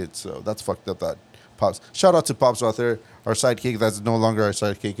taking as kids. So that's fucked up. That Pops. Shout out to Pops out there, our sidekick that's no longer our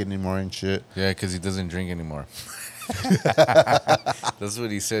sidekick anymore and shit. Yeah, because he doesn't drink anymore. That's what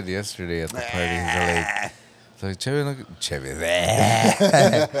he said yesterday at the party. He's like, Cheve, no... Cheve.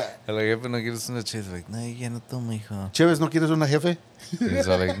 Like, no quieres una cheve. Like, no, ya no tomo, hijo. Chévez, ¿no quieres una jefe? He's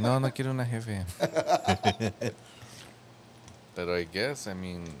all like, no quiero una jefe. But I guess, I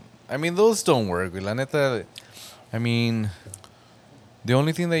mean, those don't work. La neta, I mean... The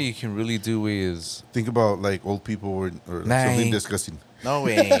only thing that you can really do is... Think about, like, old people or something disgusting. No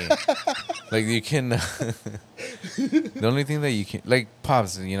way. Like, you can... the only thing that you can... Like,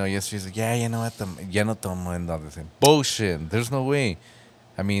 Pops, yesterday he's like, yeah, you know what? Ya no tomo and all this. Bullshit. There's no way.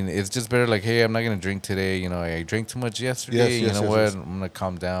 I mean, it's just better like, hey, I'm not going to drink today. I drank too much yesterday. Yes, what? yes. I'm going to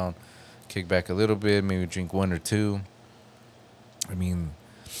calm down, kick back a little bit, maybe drink one or two. I mean,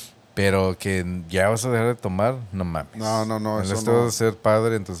 pero que ya vas a dejar de tomar, no mames. No, eso Unless te no. vas a ser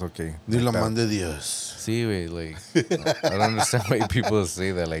padre, entonces okay. Ni no lo pedo. mande Dios. Sí, güey, like, I don't understand why people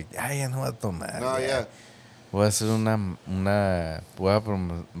say that, like, ya no voy a tomar. No, ya. yeah. Voy a hacer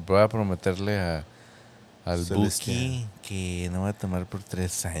voy a prometerle al Celestial. Buki que no voy a tomar por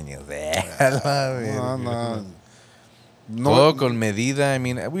 3 años. A la No, verga. no. Todo con medida. I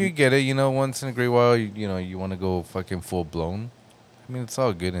mean, we get it, once in a great while, you want to go fucking full blown. I mean, it's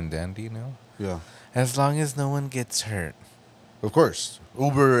all good and dandy, Yeah. As long as no one gets hurt. Of course.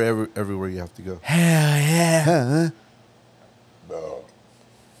 Uber everywhere you have to go. Hell yeah. Huh?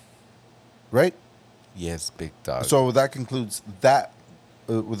 Right? Yes, big dog. So that concludes that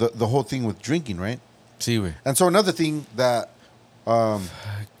with the whole thing with drinking, right? Sí, güey. And so another thing that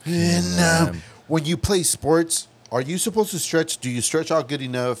when you play sports, are you supposed to stretch? Do you stretch out good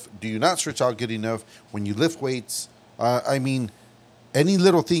enough? Do you not stretch out good enough? When you lift weights, I mean, any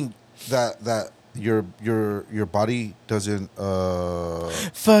little thing that your body doesn't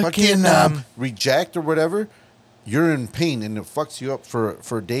Fucking, reject or whatever, you're in pain and it fucks you up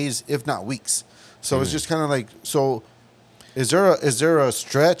for days, if not weeks. So it's just kind of like, so is there a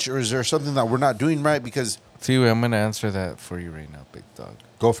stretch or is there something that we're not doing right? Because See, I'm going to answer that for you right now, big dog.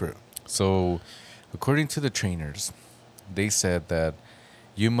 go for it. So, according to the trainers, they said that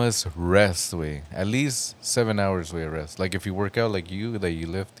you must rest, way at least 7 hours way of rest. Like if you work out like that you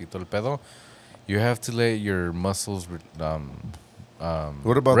lift y todo el pedo, you have to let your muscles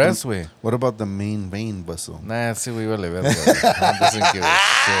What about rest, way. What about the main vein muscle? Nah, sí, we vale verga. He doesn't give a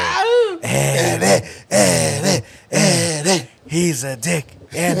shit. He's a dick,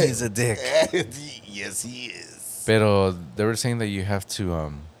 and he's a dick. Yes, he is. Pero they were saying that you have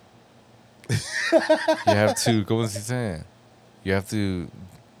to ¿cómo se dice? You have to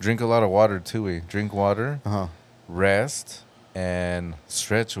drink a lot of water too, way. Drink water, rest, and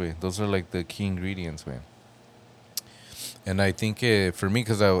stretch, way. Those are like the key ingredients, way. And I think for me,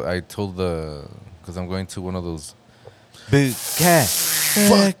 because I told because I'm going to one of those big cat,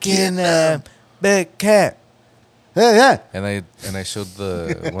 fucking big cat. Yeah. And I showed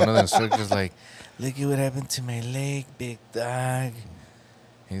one of the instructors like, look at what happened to my leg, big dog.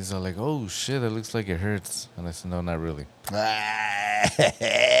 He's all like, oh shit, it looks like it hurts. And I said, no, not really.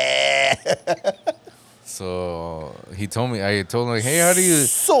 So I told him like, hey, how do you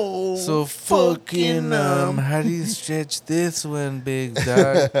so fucking how do you stretch this one, big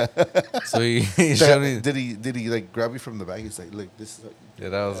dog? So he showed me. Did he like grab you from the back? He's like, look, this is.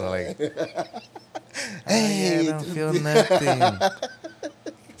 And I was like, hey, I don't feel nothing.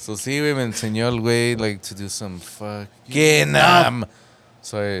 So sí, güey, me enseñó el güey like to do some fucking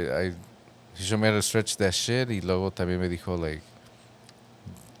So he showed me how to stretch that shit. Y luego también me dijo like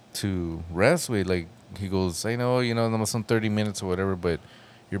to rest, güey. Like he goes, I know, nomás son 30 minutes or whatever, but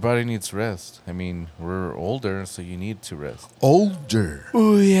your body needs rest. I mean, we're older, so you need to rest. Older.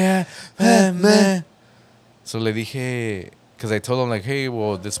 Oh yeah, man. So le dije, because I told him like, hey,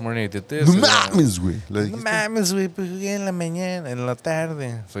 well, this morning I did this. No mames, güey. No mames, güey, pues jugué en la mañana, en la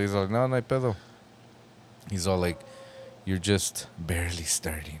tarde. So he's like, no hay pedo. He's all like, you're just barely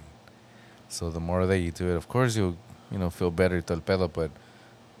starting. So the more that you do it, of course you'll, feel better, todo el pedo, but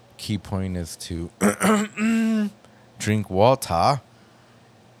key point is to drink water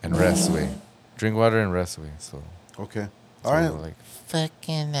and rest, way. Drink water and rest, way. So okay. All right. Like,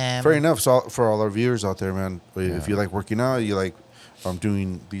 fucking fair enough. So for all our viewers out there, man, if you like working out, you like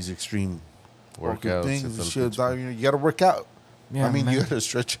doing these extreme workouts, things, shit, you got to work out. Yeah, I mean, man. you got to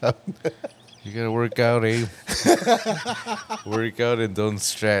stretch out. You gotta work out, eh? Work out and don't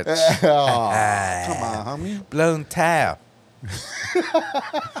stretch. Come on, homie. Blown towel.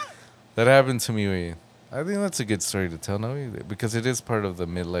 That happened to me. Way. I think that's a good story to tell, no? Because it is part of the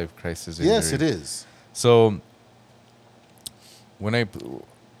midlife crisis. Yes, it is. So when I blew.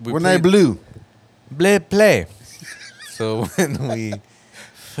 play. So when we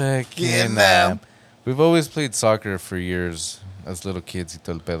fucking we've always played soccer for years as little kids y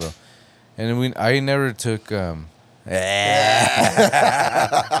todo el pedo. And I never took I've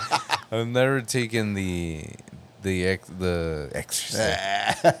never taken the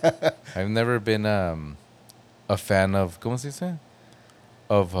exercise. I've never been a fan of ¿cómo se dice?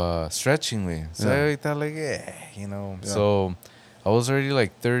 Of stretching, way. So I thought like, Yeah. So I was already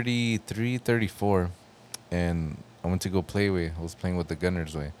like 33, 34, and I went to go play, way. I was playing with the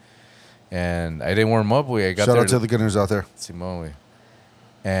Gunners, way. And I didn't warm up, way. I got Shout there out to the Gunners out there. Simón, way.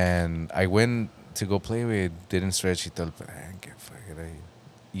 And I went to go play, way. Didn't stretch y tal, but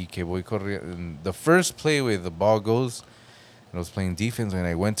y que voy corriendo. The first play, way, the ball goes, and I was playing defense, and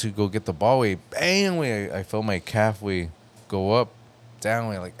I went to go get the ball, way. Bang, way. I felt my calf, way, go up, down,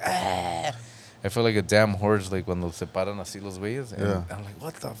 we're like, ah. I felt like a damn horse, like cuando se paran así los güeyes. And Yeah. I'm like,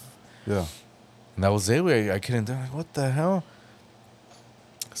 what the? Yeah. And that was it, güey. I couldn't do it. Like, what the hell?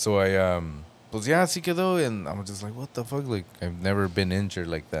 So pues yeah, así quedó. And I'm just like, what the fuck? Like, I've never been injured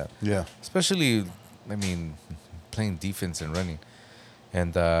like that. Yeah. Especially, I mean, playing defense and running.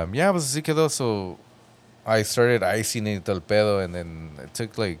 And yeah, pues así quedó. So I started icing it al pedo. And then it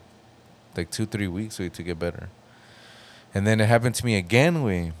took like 2-3 weeks, güey, to get better. And then it happened to me again,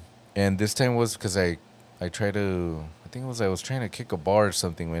 güey. And this time was because I tried to, I think it was I was trying to kick a bar or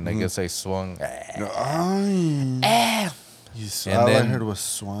something, when I guess I swung. You And all I then- heard was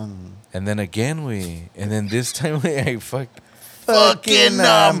swung. And then again, and then this time, I Fucking,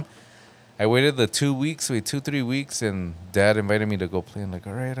 I waited the 2 weeks, 2-3 weeks, and Dad invited me to go play. I'm like,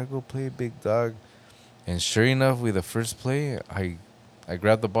 all right, I'll go play big dog. And sure enough, the first play, I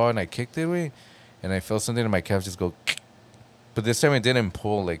grabbed the ball and I kicked it, and I felt something in my calf just go. But this time it didn't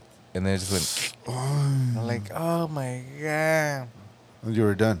pull, like, and then it just went. I'm like, oh my God. You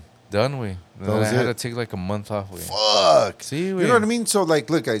were done. Done, And That then I was had it. to take like a month off, Fuck. See, You know what I mean? So, like,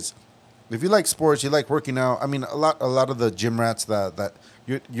 look, guys, if you like sports, you like working out. I mean, a lot of the gym rats that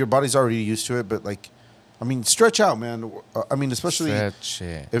your body's already used to it, but like, I mean, stretch out, man. I mean, especially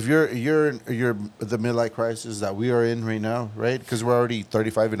if you're the midlife crisis that we are in right now, right? Because we're already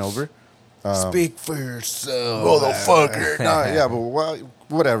 35 and over. Speak for yourself, Motherfucker. Nah, yeah, but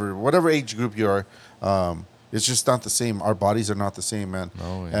whatever age group you are, it's just not the same. Our bodies are not the same, man.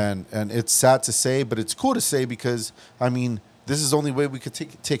 No way. And it's sad to say, but it's cool to say because I mean, this is the only way we could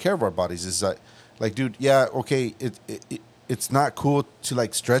take care of our bodies. Is that, like, dude? Yeah, okay. It's not cool to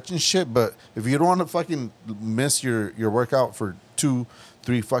like stretch and shit, but if you don't want to fucking miss your workout for 2-3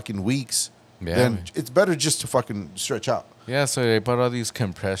 fucking weeks, then man. it's better just to fucking stretch out. Yeah, so they bought all these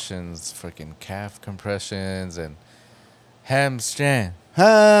compressions, freaking calf compressions and hamstring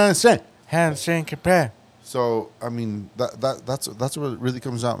compress. So I mean that's what it really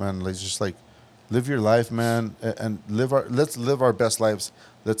comes out, man. Like, just like live your life, man, and let's live our best lives.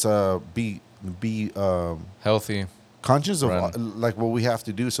 Let's be Healthy. conscious of Run. like what we have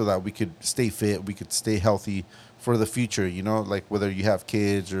to do so that we could stay fit, we could stay healthy for the future. You know, like whether you have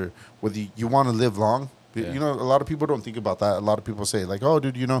kids or whether you want to live long. Yeah. You know, a lot of people don't think about that. A lot of people say like, oh,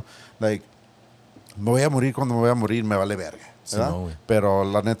 dude, you know, like me voy a morir cuando me voy a morir, me vale verga. Sí, ¿Verdad? no, güey. Pero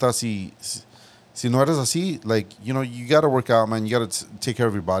la neta, si no eres así, like, you know, you got to work out, man. You got to take care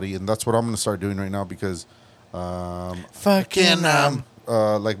of your body. And that's what I'm going to start doing right now because like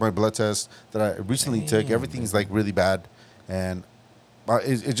my blood test that I recently took, everything's like really bad. And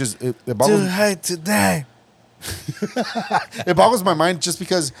it boggles, Too high to die. it boggles my mind just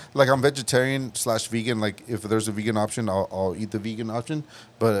because, like, I'm vegetarian / vegan. Like, if there's a vegan option, I'll eat the vegan option.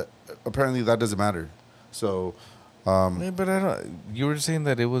 But apparently that doesn't matter. So, Yeah, but I don't. You were saying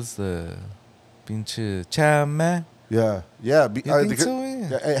that it was the pinche chama. yeah. You think so? Yeah.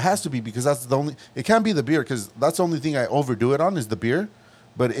 Yeah, it has to be because that's the only. It can't be the beer because that's the only thing I overdo it on is the beer.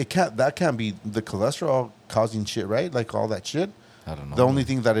 But that can't be the cholesterol causing shit, right? Like all that shit. I don't know. The only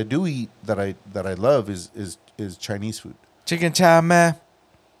thing that I do eat that I love is Chinese food. Chicken chama.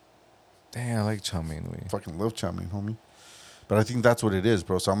 Damn, I like chow mein. We Fucking love chow mein, homie. But I think that's what it is,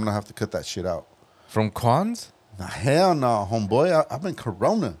 bro. So I'm gonna have to cut that shit out. from Kwan's. Nah, hell no, homeboy. I'm in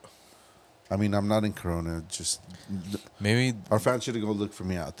Corona. I mean, I'm not in Corona. Just Maybe. our fans should go look for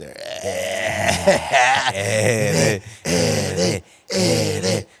me out there.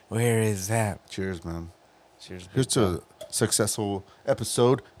 Where is that? Cheers, man. Cheers. Here's to a successful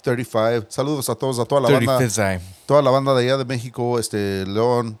episode 35. Saludos a todos, a toda la banda. 35th time. Toda la banda de allá de México,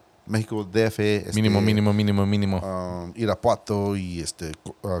 León, México DF, Mínimo. Irapuato y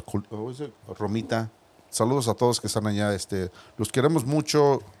what was it? Romita. Saludos a todos que están allá, los queremos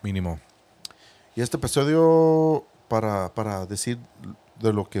mucho. Mínimo. Y este episodio para decir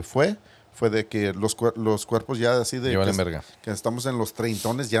de lo que fue de que los cuerpos ya así de Ya valen verga. que estamos en los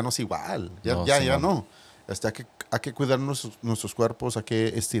treintones ya no es igual. Ya Simón. no. Hay que cuidar nuestros cuerpos, hay que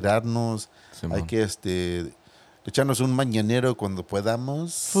estirarnos, Simón. hay que echarnos un mañanero cuando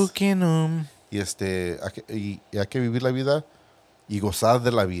podamos. Fucking Y hay que vivir la vida y gozar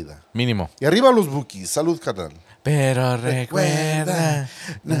de la vida. Mínimo. Y arriba los bookies. Salud, carnal. Pero recuerda.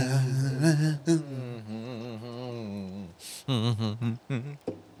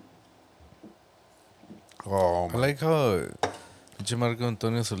 Oh, I like how Marco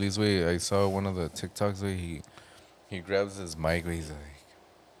Antonio Solis, way, I saw one of the TikToks where he grabs his mic, where he's like,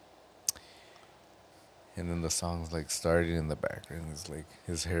 and then the song's like starting in the background. It's like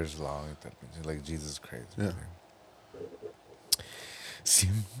his hair's long, like Jesus Christ. Yeah.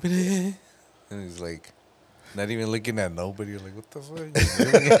 Siempre. And he's like, Not even looking at nobody. Like, what the fuck?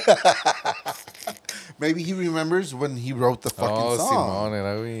 Maybe he remembers when he wrote the fucking song. Simón,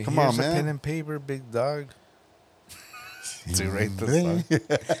 era, güey. Come Here's on, a man. pen and paper, big dog. To write the song.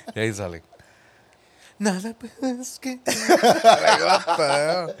 Yeah, he's all like, nada pues que. Like, what the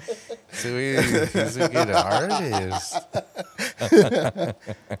hell? So he's a good artist.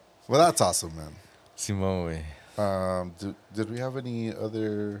 Well, that's awesome, man. Simón, güey. Did we have any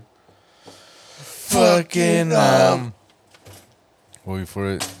other Fucking Wait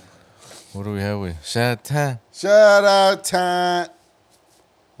for it. What do we have with shout out? shout out time?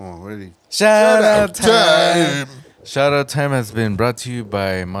 Oh, ready? Shout out time. Shout out time has been brought to you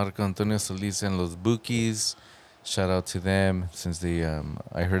by Marco Antonio Solis and Los Bookies. Shout out to them since they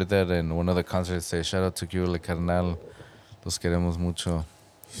I heard that in one of the concerts. Say shout out to Cuba Carnal. Los queremos mucho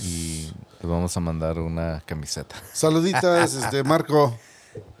y les vamos a mandar una camiseta. Saluditas, Marco.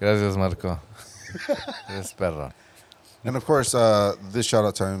 Gracias, Marco. Eres perro. And of course, this shout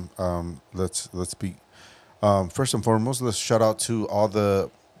out time. Let's speak. First and foremost, let's shout out to all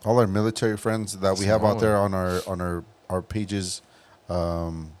our military friends that we have out there on our pages.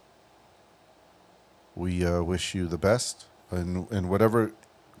 We wish you the best and whatever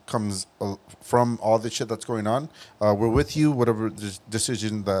comes from all the shit that's going on. We're with you. Whatever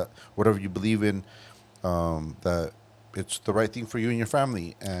decision whatever you believe in, that it's the right thing for you and your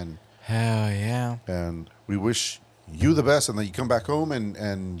family. And hell yeah. And we wish you the best, and that you come back home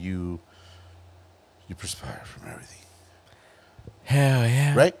and you perspire from everything. Hell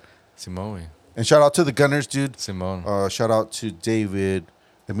yeah. Right? Simone. And shout out to the Gunners, dude. Simone. Shout out to David,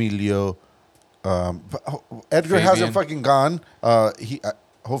 Emilio. Edgar Fabian. hasn't fucking gone.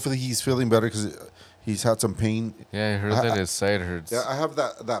 Hopefully he's feeling better because he's had some pain. Yeah, I heard that his side hurts. Yeah, I have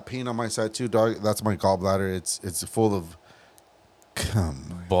that pain on my side too, dog. That's my gallbladder. It's full of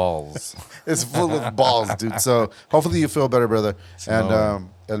cum. Balls. It's full of balls, dude. So hopefully you feel better, brother. And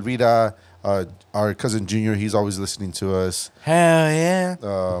Elvira, our cousin Junior, he's always listening to us. Hell yeah.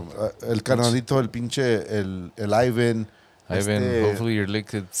 El canalito, el pinche, el Ivan. Ivan, hopefully your lick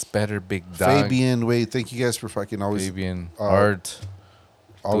gets better, big dog. Fabian, wait, thank you guys for fucking always. Fabian, Art.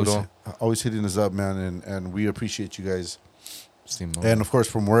 Always hitting us up, man, and we appreciate you guys. Simón. And of course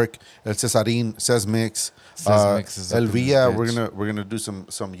from work, El Cesarín, Cesmix, Is El up in Villa. this bitch. We're gonna do some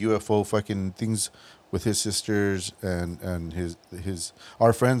UFO fucking things with his sisters and his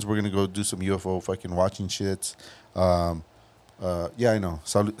our friends. We're gonna go do some UFO fucking watching shits. Yeah, I know.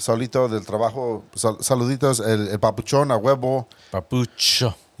 Saulito del trabajo. Saluditos, el papuchón, a huevo.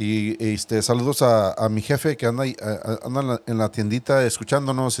 Papucho. Y saludos a mi jefe que anda en la tiendita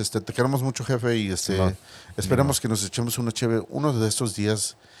escuchándonos. Te queremos mucho, jefe, y esperemos que nos echemos una chévere uno de estos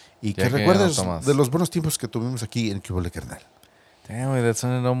días y que recuerdes de los buenos tiempos que tuvimos aquí en Cuba Carnal. Damn, güey, that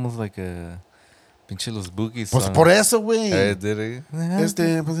sounded almost like a pinche Los Bookies Pues song. por eso, güey. Did it?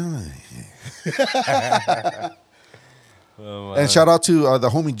 And shout out to the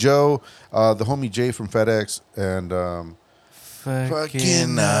homie Joe, the homie Jay from FedEx, and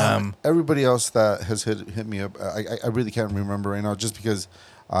fucking everybody else that has hit me up. I really can't remember right now, just because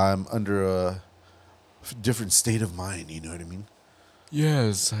I'm under a different state of mind. You know what I mean?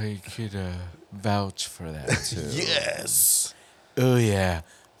 Yes, I could vouch for that too. Yes. Oh yeah,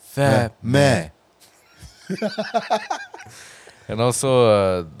 fat man. And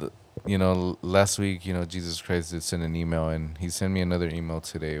also, last week, Jesus Christ did send an email, and he sent me another email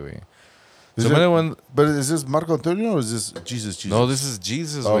today. But is this Marco Antonio or is this Jesus? No, this is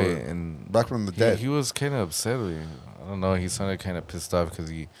Jesus. And back from the dead. He was kind of upset. I don't know. He sounded kind of pissed off because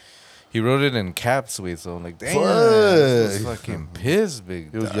he wrote it in caps. So I'm like, damn, he was fucking pissed,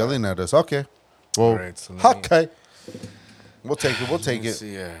 big. He was yelling at us. Okay. Well, right, so okay. We'll take it. We'll take it.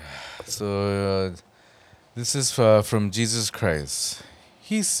 Yeah. So this is from Jesus Christ.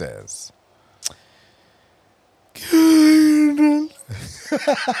 He says,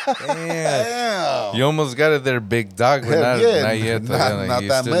 Damn. You almost got it there, big dog, but not yet. Not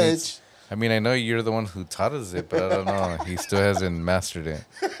that much. I mean, I know you're the one who taught us it, but I don't know. He still hasn't mastered it.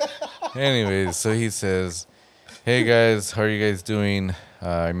 Anyways, so he says, hey guys, how are you guys doing?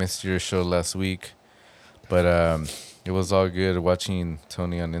 I missed your show last week, but it was all good watching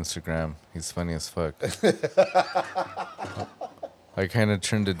Tony on Instagram. He's funny as fuck. I kind of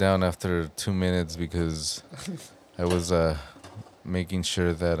turned it down after 2 minutes because I was making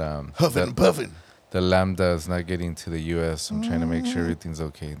sure that Huffing and puffing. The Lambda is not getting to the U.S. I'm trying to make sure everything's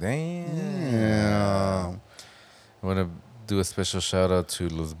okay. Damn. I want to do a special shout out to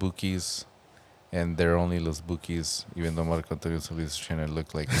Los Bookies, and they're only Los Bookies, even though Marco Antonio Solis is trying to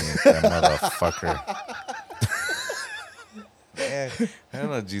look like me, that motherfucker. I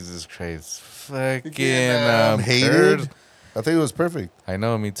don't know, Jesus Christ. Fucking hated. Kurt. I think it was perfect. I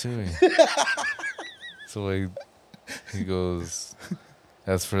know, me too. So like, he goes,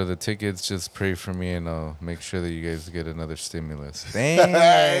 as for the tickets, just pray for me and I'll make sure that you guys get another stimulus.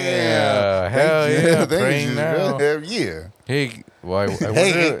 Damn. Hell yeah. Praying now. Hell yeah. Hey, well,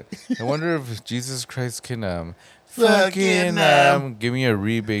 Hey. I wonder if Jesus Christ can Fucking, give me a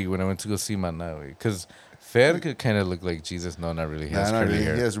rebate when I went to go see Manawi. Because Fer could kind of look like Jesus. No, not really. He has curly really.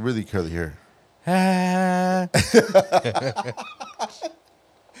 hair. He has really curly hair.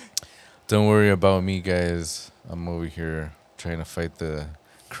 Don't worry about me, guys. I'm over here trying to fight the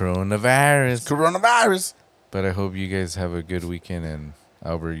coronavirus. But I hope you guys have a good weekend. And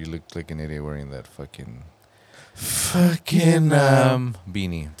Albert, you look like an idiot wearing that fucking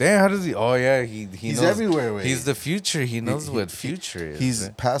beanie. Damn, how does he? Oh yeah, he's knows, everywhere. Wait. He's the future. He knows what future is. He's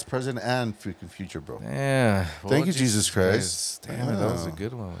past, present, and freaking future, bro. Yeah. Thank you, Jesus Christ. Damn, that was a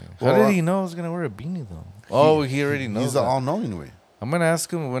good one. How did he know I was gonna wear a beanie though? He already knows. He's the all-knowing way. I'm gonna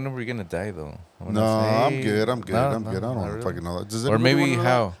ask him when are we gonna die though. No, I'm good. I'm good. I don't want to fucking know that. Does or maybe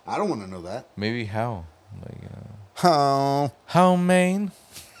how? That? I don't want to know that. Maybe how? Like how, Maine?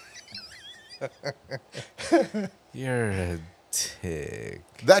 You're a tick.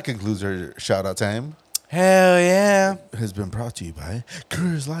 That concludes our shout-out time. Hell yeah. Has been brought to you by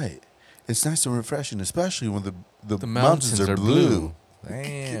Coors Light. It's nice and refreshing, especially when the mountains are blue.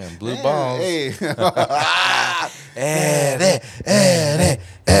 Damn, blue balls. Hey.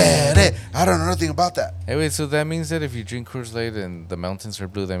 I don't know nothing about that. Hey, wait, so that means that if you drink Coors Light and the mountains are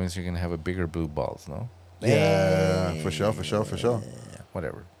blue, that means you're going to have a bigger blue balls, no? Yeah, for sure.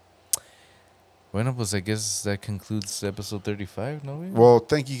 Whatever. Bueno, pues I guess that concludes episode 35, no? Well,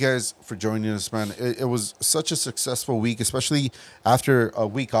 thank you guys for joining us, man. It was such a successful week, especially after a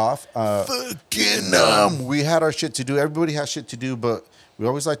week off. We had our shit to do. Everybody has shit to do, but we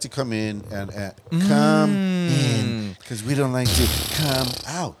always like to come in and come in because we don't like to come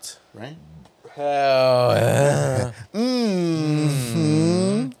out, right? Hell yeah.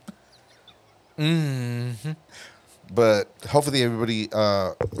 But hopefully everybody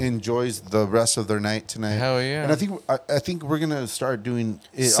enjoys the rest of their night tonight. Hell yeah! And I think we're gonna start doing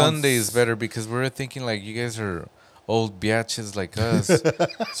it Sundays better because we're thinking like you guys are old biatches like us,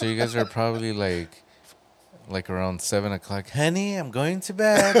 so you guys are probably like around 7 o'clock. Honey, I'm going to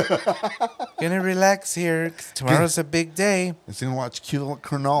bed. Gonna relax here. 'Cause tomorrow's a big day. It's gonna watch Culo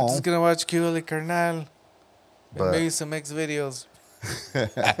Carnal. Just gonna watch Culo Carnal. And maybe some X videos.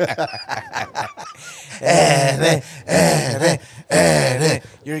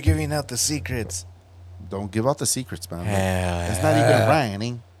 You're giving out the secrets. Don't give out the secrets, man. Hell, it's not even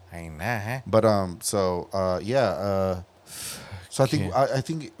raining. I know. But so I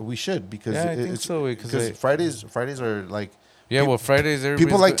think we should because I think so because Fridays are like Fridays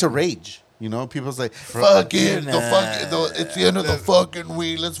people like to rage. You know, people's like, fuck it, it's the end of the fucking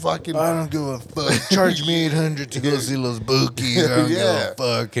week. Let's fucking. I don't give a fuck. Charge me $800 to go see Los Bookies. I don't give a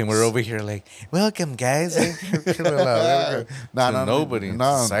fuck. And we're over here like, welcome, guys. Nobody.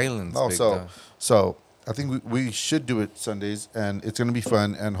 Silence. No, so I think we should do it Sundays, and it's gonna be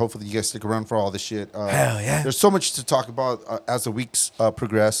fun. And hopefully, you guys stick around for all this shit. Hell yeah! There's so much to talk about as the weeks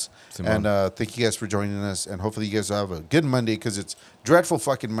progress. Simone. And thank you guys for joining us. And hopefully, you guys have a good Monday because it's dreadful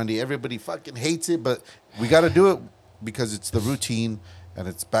fucking Monday. Everybody fucking hates it, but we got to do it because it's the routine and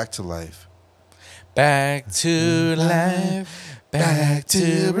it's back to life. Back to life. Back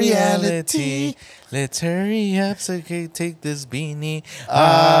to reality. Let's hurry up so I can take this beanie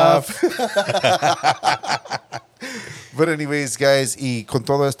off. But anyways, guys, y con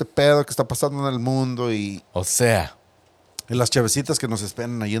todo este pedo que está pasando en el mundo y las chavecitas que nos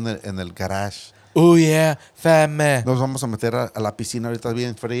esperan ahí en el garage. Oh yeah, fame. Nos vamos a meter a la piscina ahorita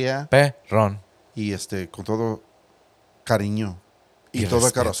bien fría. Perrón. Y con todo cariño y todo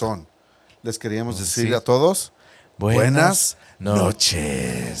corazón. Les queríamos decir a todos buenas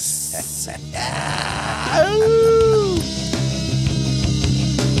noches.